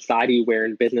like a society where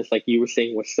in business, like you were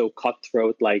saying, was so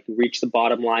cutthroat, like reach the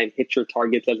bottom line, hit your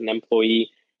targets as an employee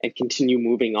and continue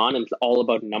moving on. And it's all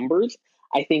about numbers.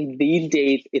 I think these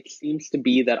days it seems to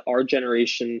be that our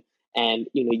generation and,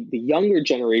 the younger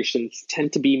generations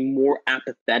tend to be more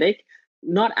apathetic.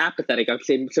 Not apathetic, I would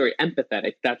say, sorry,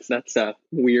 empathetic. That's a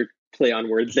weird play on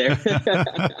words there. They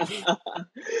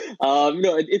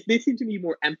seem to be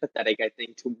more empathetic, I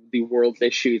think, to the world's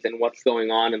issues and what's going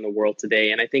on in the world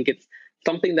today. And I think it's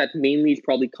something that mainly has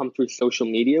probably come through social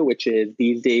media, which is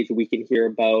these days we can hear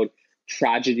about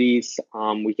tragedies.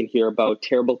 We can hear about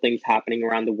terrible things happening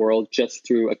around the world just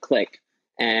through a click.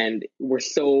 And we're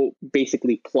so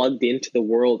basically plugged into the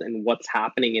world and what's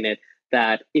happening in it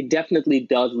that it definitely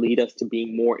does lead us to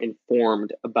being more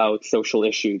informed about social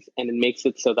issues. And it makes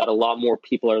it so that a lot more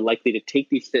people are likely to take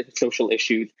these social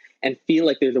issues and feel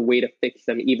like there's a way to fix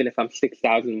them, even if I'm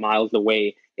 6,000 miles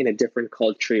away in a different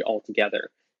country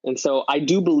altogether. And so I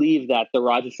do believe that the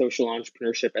rise of social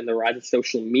entrepreneurship and the rise of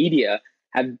social media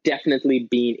have definitely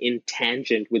been in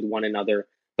tangent with one another,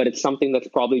 but it's something that's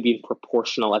probably been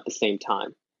proportional at the same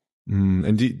time.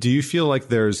 And do you feel like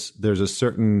there's a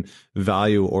certain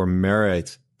value or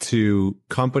merit to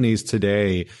companies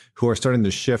today who are starting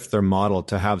to shift their model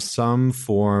to have some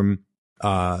form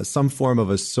of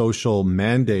a social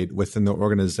mandate within the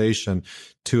organization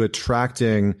to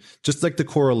attracting, just like the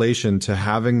correlation to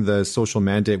having the social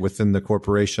mandate within the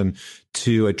corporation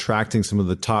to attracting some of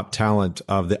the top talent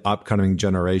of the upcoming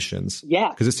generations? Yeah.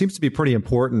 Because it seems to be pretty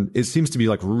important. It seems to be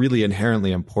like really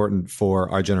inherently important for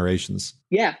our generations.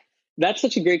 Yeah. That's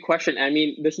such a great question. I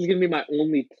mean, this is going to be my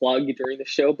only plug during the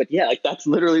show, but yeah, like that's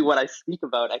literally what I speak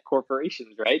about at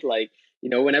corporations, right? Like,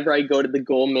 whenever I go to the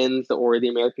Goldmans or the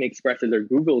American Expresses or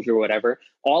Googles or whatever,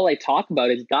 all I talk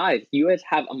about is, guys, you guys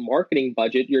have a marketing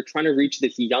budget. You're trying to reach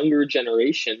this younger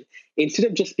generation. Instead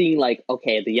of just being like,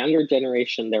 okay, the younger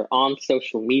generation, they're on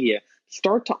social media,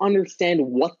 start to understand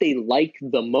what they like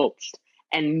the most.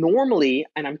 And normally,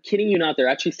 and I'm kidding you not, there are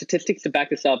actually statistics to back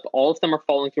this up. All of them are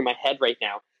falling through my head right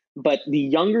now. But the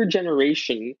younger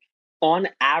generation, on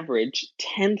average,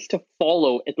 tends to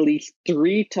follow at least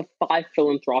 3 to 5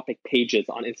 philanthropic pages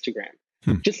on Instagram.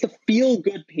 Just the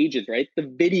feel-good pages, right? The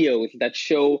videos that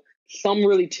show some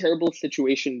really terrible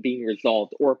situation being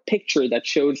resolved, or a picture that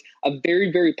shows a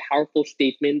very, very powerful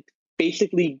statement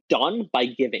basically done by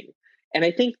giving. And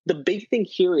I think the big thing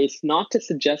here is not to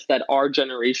suggest that our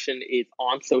generation is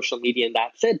on social media and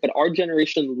that's it, but our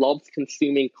generation loves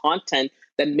consuming content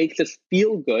that makes us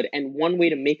feel good. And one way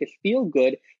to make us feel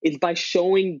good is by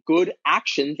showing good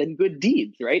actions and good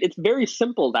deeds, right? It's very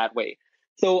simple that way.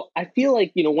 So I feel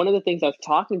like, one of the things I was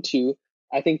talking to,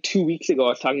 I think 2 weeks ago, I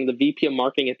was talking to the VP of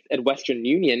marketing at Western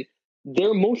Union.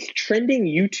 Their most trending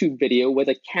YouTube video was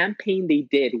a campaign they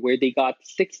did where they got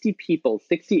 60 people,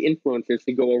 60 influencers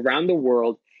to go around the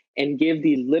world and give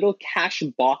these little cash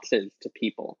boxes to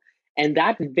people. And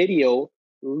that video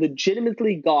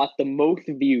legitimately got the most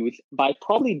views by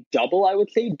probably double, I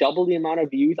would say, double the amount of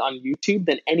views on YouTube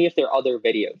than any of their other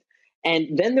videos.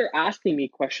 And then they're asking me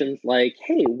questions like,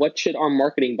 hey, what should our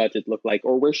marketing budget look like?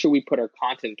 Or where should we put our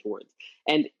content towards?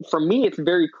 And for me, it's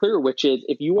very clear, which is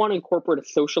if you want to incorporate a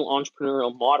social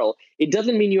entrepreneurial model, it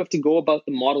doesn't mean you have to go about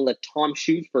the model that Tom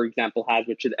Shoes, for example, has,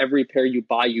 which is every pair you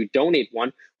buy, you donate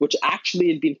one, which actually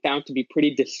has been found to be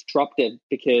pretty disruptive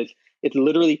because it's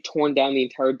literally torn down the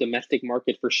entire domestic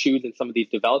market for shoes in some of these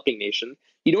developing nations.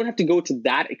 You don't have to go to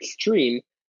that extreme.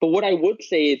 But what I would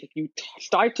say is if you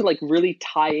start to like really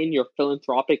tie in your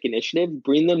philanthropic initiatives,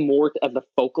 bring them more as a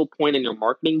focal point in your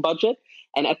marketing budget,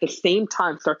 and at the same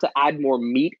time start to add more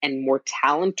meat and more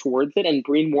talent towards it and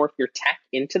bring more of your tech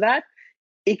into that,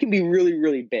 it can be really,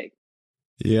 really big.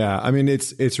 Yeah, I mean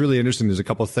it's really interesting. There's a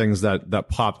couple of things that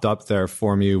popped up there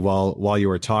for me while you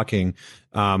were talking.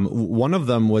 One of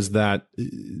them was that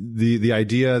the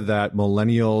idea that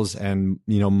millennials and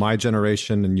my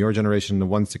generation and your generation, the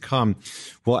ones to come,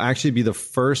 will actually be the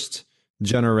first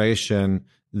generation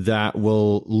that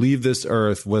will leave this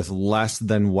earth with less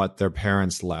than what their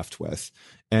parents left with.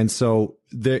 And so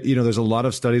there's a lot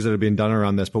of studies that are being done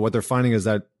around this, but what they're finding is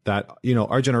that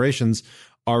our generations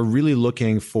are really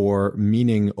looking for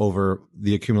meaning over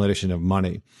the accumulation of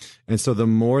money. And so the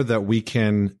more that we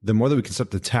can start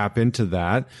to tap into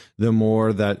that, the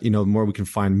more that, the more we can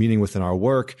find meaning within our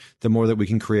work, the more that we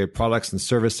can create products and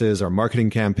services or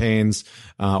marketing campaigns,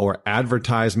 or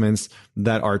advertisements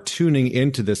that are tuning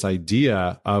into this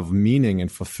idea of meaning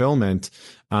and fulfillment,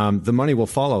 the money will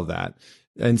follow that.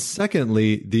 And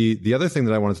secondly, the other thing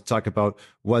that I wanted to talk about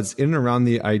was in and around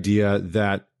the idea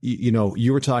that,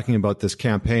 you were talking about this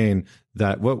campaign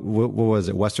that, what was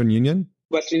it? Western Union?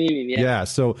 Western Union, yeah. Yeah.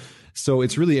 So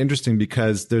it's really interesting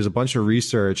because there's a bunch of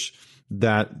research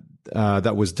that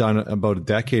was done about a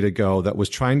decade ago that was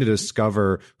trying to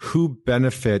discover who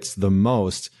benefits the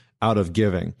most out of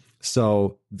giving.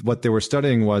 So what they were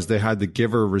studying was they had the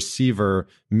giver-receiver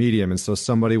medium. And so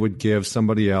somebody would give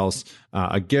somebody else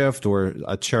a gift or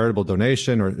a charitable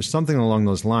donation or something along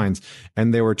those lines.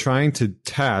 And they were trying to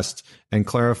test and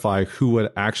clarify who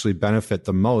would actually benefit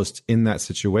the most in that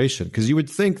situation. Because you would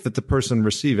think that the person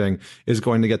receiving is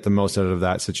going to get the most out of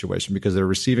that situation because they're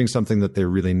receiving something that they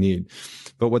really need.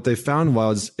 But what they found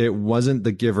was it wasn't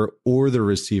the giver or the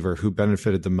receiver who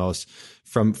benefited the most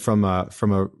from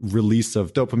a release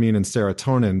of dopamine and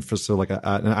serotonin, so like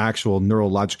an actual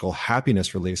neurological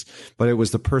happiness release, but it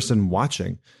was the person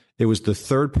watching. It was the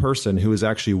third person who was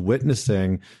actually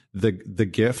witnessing the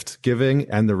gift giving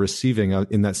and the receiving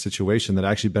in that situation that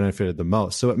actually benefited the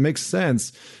most. So it makes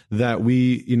sense that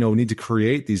we, need to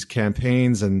create these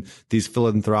campaigns and these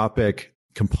philanthropic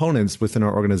components within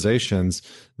our organizations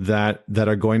that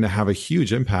are going to have a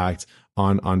huge impact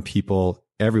on people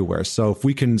everywhere. So if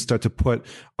we can start to put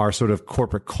our sort of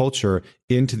corporate culture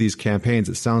into these campaigns,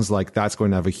 it sounds like that's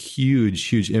going to have a huge,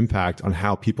 huge impact on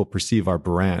how people perceive our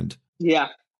brand. Yeah,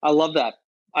 I love that.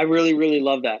 I really, really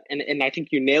love that. And I think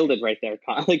you nailed it right there,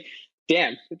 Con. Like,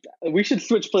 damn, we should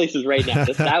switch places right now.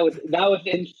 That was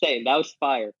insane. That was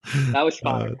fire. That was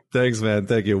fire. Thanks, man.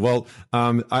 Thank you. Well,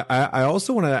 I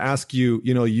also want to ask you.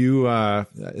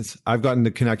 I've gotten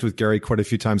to connect with Gary quite a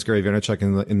few times, Gary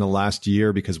Vaynerchuk, in the last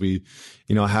year because we,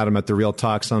 had him at the Real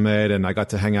Talk Summit, and I got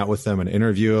to hang out with him and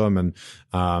interview him, and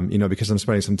because I'm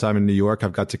spending some time in New York,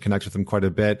 I've got to connect with him quite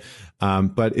a bit.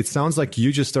 But it sounds like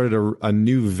you just started a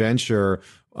new venture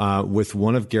with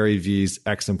one of Gary V's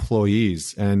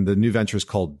ex-employees, and the new venture is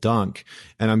called Dunk.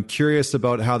 And I'm curious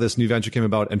about how this new venture came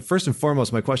about. And first and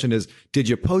foremost, my question is, did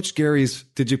you poach Gary's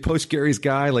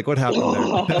guy? Like, what happened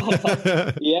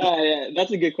there? Yeah,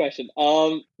 that's a good question.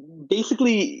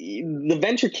 Basically, the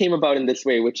venture came about in this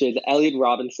way, which is Elliot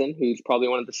Robinson, who's probably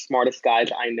one of the smartest guys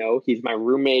I know. He's my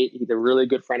roommate. He's a really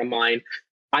good friend of mine.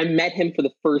 I met him for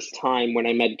the first time when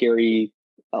I met Gary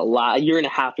a year and a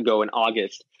half ago in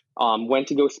August. Went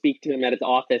to go speak to him at his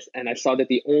office, and I saw that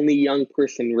the only young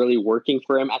person really working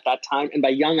for him at that time, and by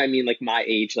young I mean like my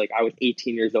age, like I was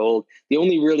 18 years old, the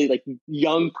only really like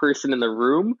young person in the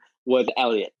room was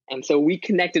Elliot. And so we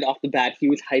connected off the bat. He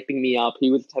was hyping me up.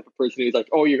 He was the type of person who's like,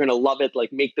 oh, you're gonna love it,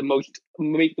 like make the most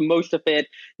of it,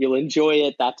 you'll enjoy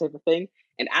it, that type of thing.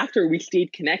 And after we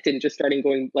stayed connected and just started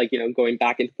going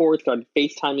back and forth, started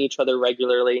FaceTiming each other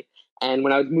regularly. And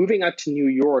when I was moving out to New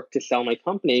York to sell my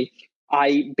company,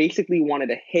 I basically wanted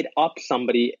to hit up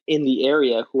somebody in the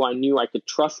area who I knew I could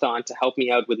trust on to help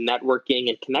me out with networking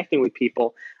and connecting with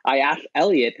people. I asked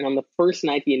Elliot, and on the first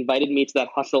night he invited me to that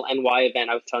Hustle NY event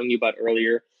I was telling you about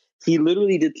earlier. He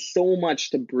literally did so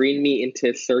much to bring me into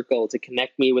his circle, to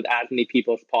connect me with as many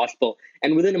people as possible.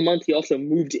 And within a month, he also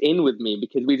moved in with me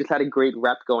because we just had a great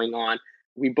rep going on.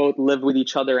 we both live with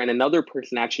each other and another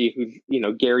person actually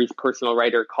who's, Gary's personal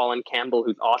writer, Colin Campbell,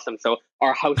 who's awesome. So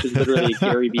our house is literally a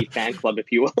Gary V fan club,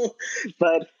 if you will.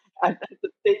 But at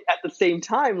the same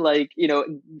time,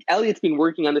 Elliot's been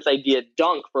working on this idea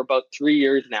Dunk for about 3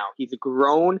 years now. He's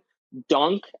grown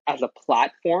Dunk as a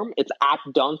platform. It's at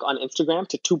Dunk on Instagram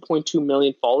to 2.2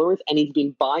 million followers, and he's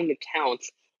been buying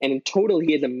accounts. And in total,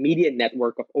 he has a media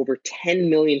network of over 10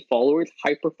 million followers,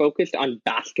 hyper-focused on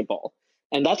basketball.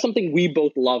 And that's something we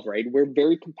both love, right? We're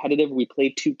very competitive. We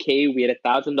played 2K. We had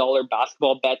 $1,000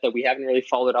 basketball bet that we haven't really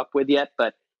followed up with yet,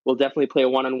 but we'll definitely play a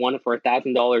one-on-one for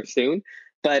 $1,000 soon.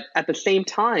 But at the same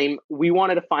time, we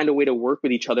wanted to find a way to work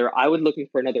with each other. I was looking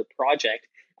for another project,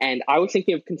 and I was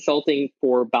thinking of consulting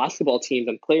for basketball teams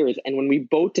and players. And when we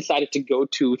both decided to go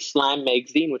to Slam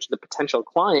Magazine, which is a potential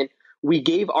client, we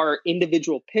gave our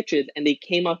individual pitches, and they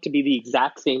came out to be the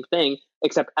exact same thing,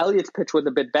 except Elliot's pitch was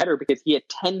a bit better because he had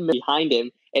 10 million behind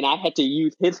him, and I had to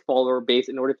use his follower base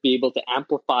in order to be able to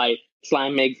amplify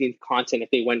Slam Magazine's content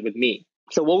if they went with me.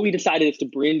 So what we decided is to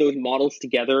bring those models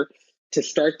together, to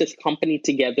start this company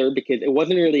together, because it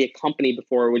wasn't really a company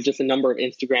before. It was just a number of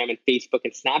Instagram and Facebook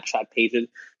and Snapchat pages.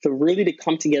 So really to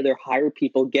come together, hire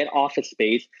people, get office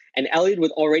space. And Elliot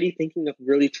was already thinking of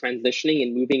really transitioning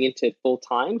and moving into it full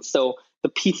time. So the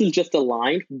pieces just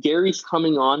aligned. Gary's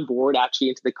coming on board actually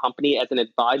into the company as an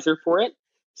advisor for it.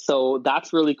 So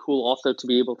that's really cool also to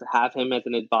be able to have him as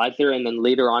an advisor and then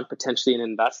later on potentially an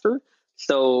investor.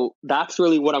 So that's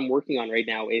really what I'm working on right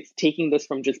now, is taking this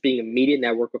from just being a media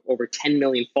network of over 10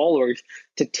 million followers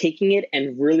to taking it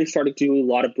and really starting to do a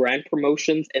lot of brand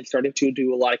promotions and starting to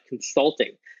do a lot of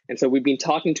consulting. And so we've been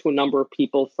talking to a number of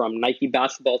people from Nike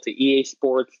basketball to EA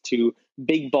Sports to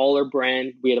big baller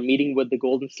brand. We had a meeting with the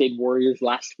Golden State Warriors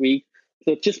last week.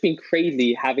 So it's just been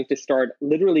crazy having to start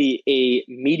literally a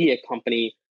media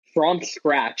company from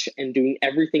scratch and doing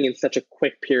everything in such a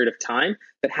quick period of time,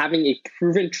 but having a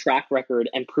proven track record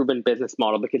and proven business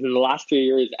model. Because in the last 3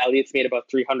 years, Elliot's made about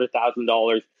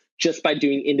 $300,000 just by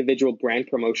doing individual brand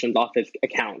promotions off his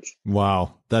accounts.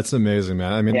 Wow. That's amazing,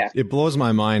 man. I mean, It blows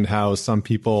my mind how some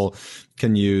people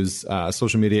can use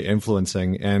social media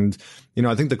influencing. And,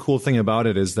 I think the cool thing about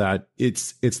it is that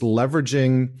it's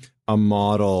leveraging a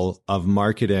model of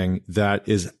marketing that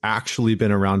is actually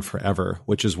been around forever,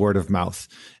 which is word of mouth.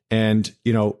 And,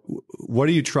 what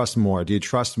do you trust more? Do you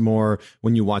trust more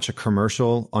when you watch a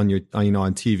commercial on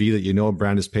on TV that a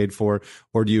brand is paid for?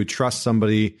 Or do you trust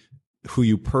somebody who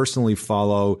you personally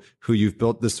follow, who you've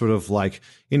built this sort of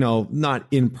not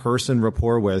in-person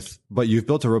rapport with, but you've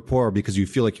built a rapport because you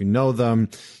feel like you know them,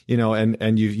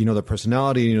 and you know their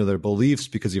personality, their beliefs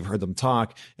because you've heard them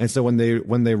talk. And so when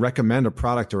they recommend a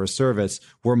product or a service,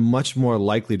 we're much more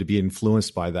likely to be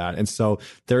influenced by that. And so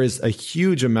there is a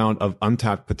huge amount of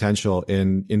untapped potential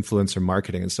in influencer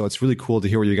marketing. And so it's really cool to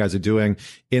hear what you guys are doing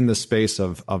in the space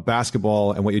of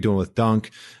basketball and what you're doing with Dunk.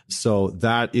 So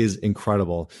that is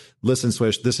incredible. Listen,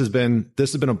 Swish, this has been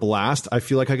a blast. I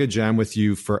feel like I could jam with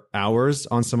you for hours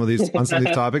on some of these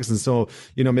topics. And so,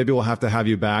 maybe we'll have to have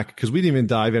you back because we didn't even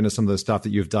dive into some of the stuff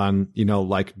that you've done,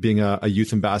 like being a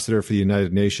youth ambassador for the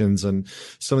United Nations and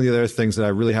some of the other things that I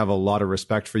really have a lot of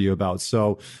respect for you about.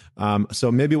 So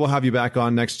maybe we'll have you back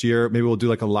on next year. Maybe we'll do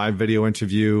like a live video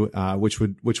interview, which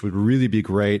would really be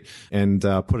great, and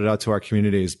put it out to our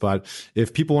communities. But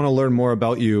if people want to learn more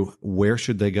about you, where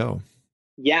should they go?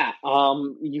 Yeah,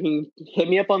 you can hit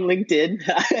me up on LinkedIn.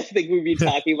 I think we've been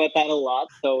talking about that a lot.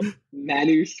 So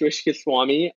Manu Swish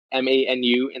Goswami,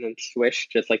 MANU, and then Swish,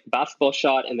 just like the basketball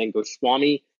shot, and then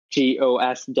Goswami,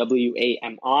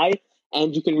 GOSWAMI.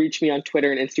 And you can reach me on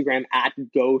Twitter and Instagram at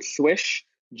GoSwish,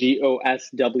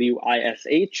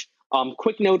 GOSWISH.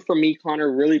 Quick note from me,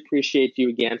 Connor, really appreciate you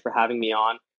again for having me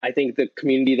on. I think the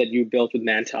community that you built with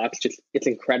Man Talks, it's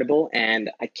incredible. And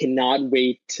I cannot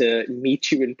wait to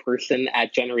meet you in person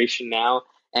at Generation Now.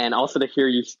 And also to hear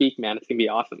you speak, man, it's going to be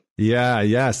awesome. Yeah,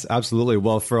 yes, absolutely.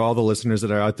 Well, for all the listeners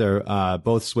that are out there,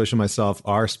 both Swish and myself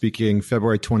are speaking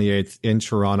February 28th in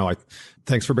Toronto.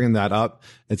 Thanks for bringing that up.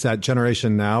 It's at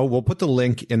Generation Now. We'll put the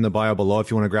link in the bio below if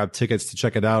you want to grab tickets to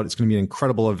check it out. It's going to be an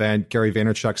incredible event. Gary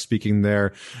Vaynerchuk speaking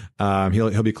there.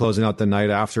 He'll be closing out the night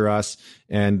after us,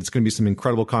 and it's going to be some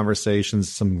incredible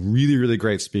conversations, some really, really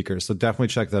great speakers. So definitely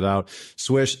check that out.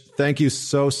 Swish, thank you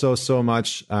so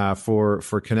much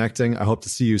for connecting. I hope to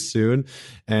see you soon.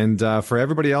 And for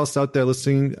everybody else out there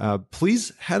listening,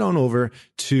 please head on over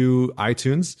to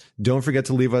iTunes. Don't forget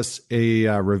to leave us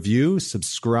a review,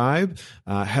 subscribe.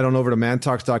 Head on over to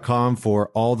mantalks.com for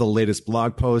all the latest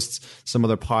blog posts, some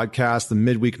other podcasts, the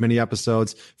midweek mini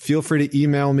episodes. Feel free to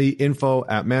email me,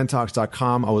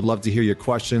 info@mantalks.com. I would love to hear your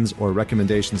questions or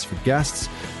recommendations for guests.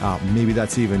 Maybe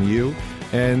that's even you.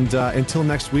 And until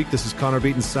next week, this is Connor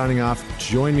Beaton signing off.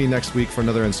 Join me next week for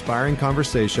another inspiring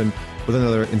conversation with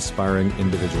another inspiring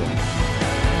individual.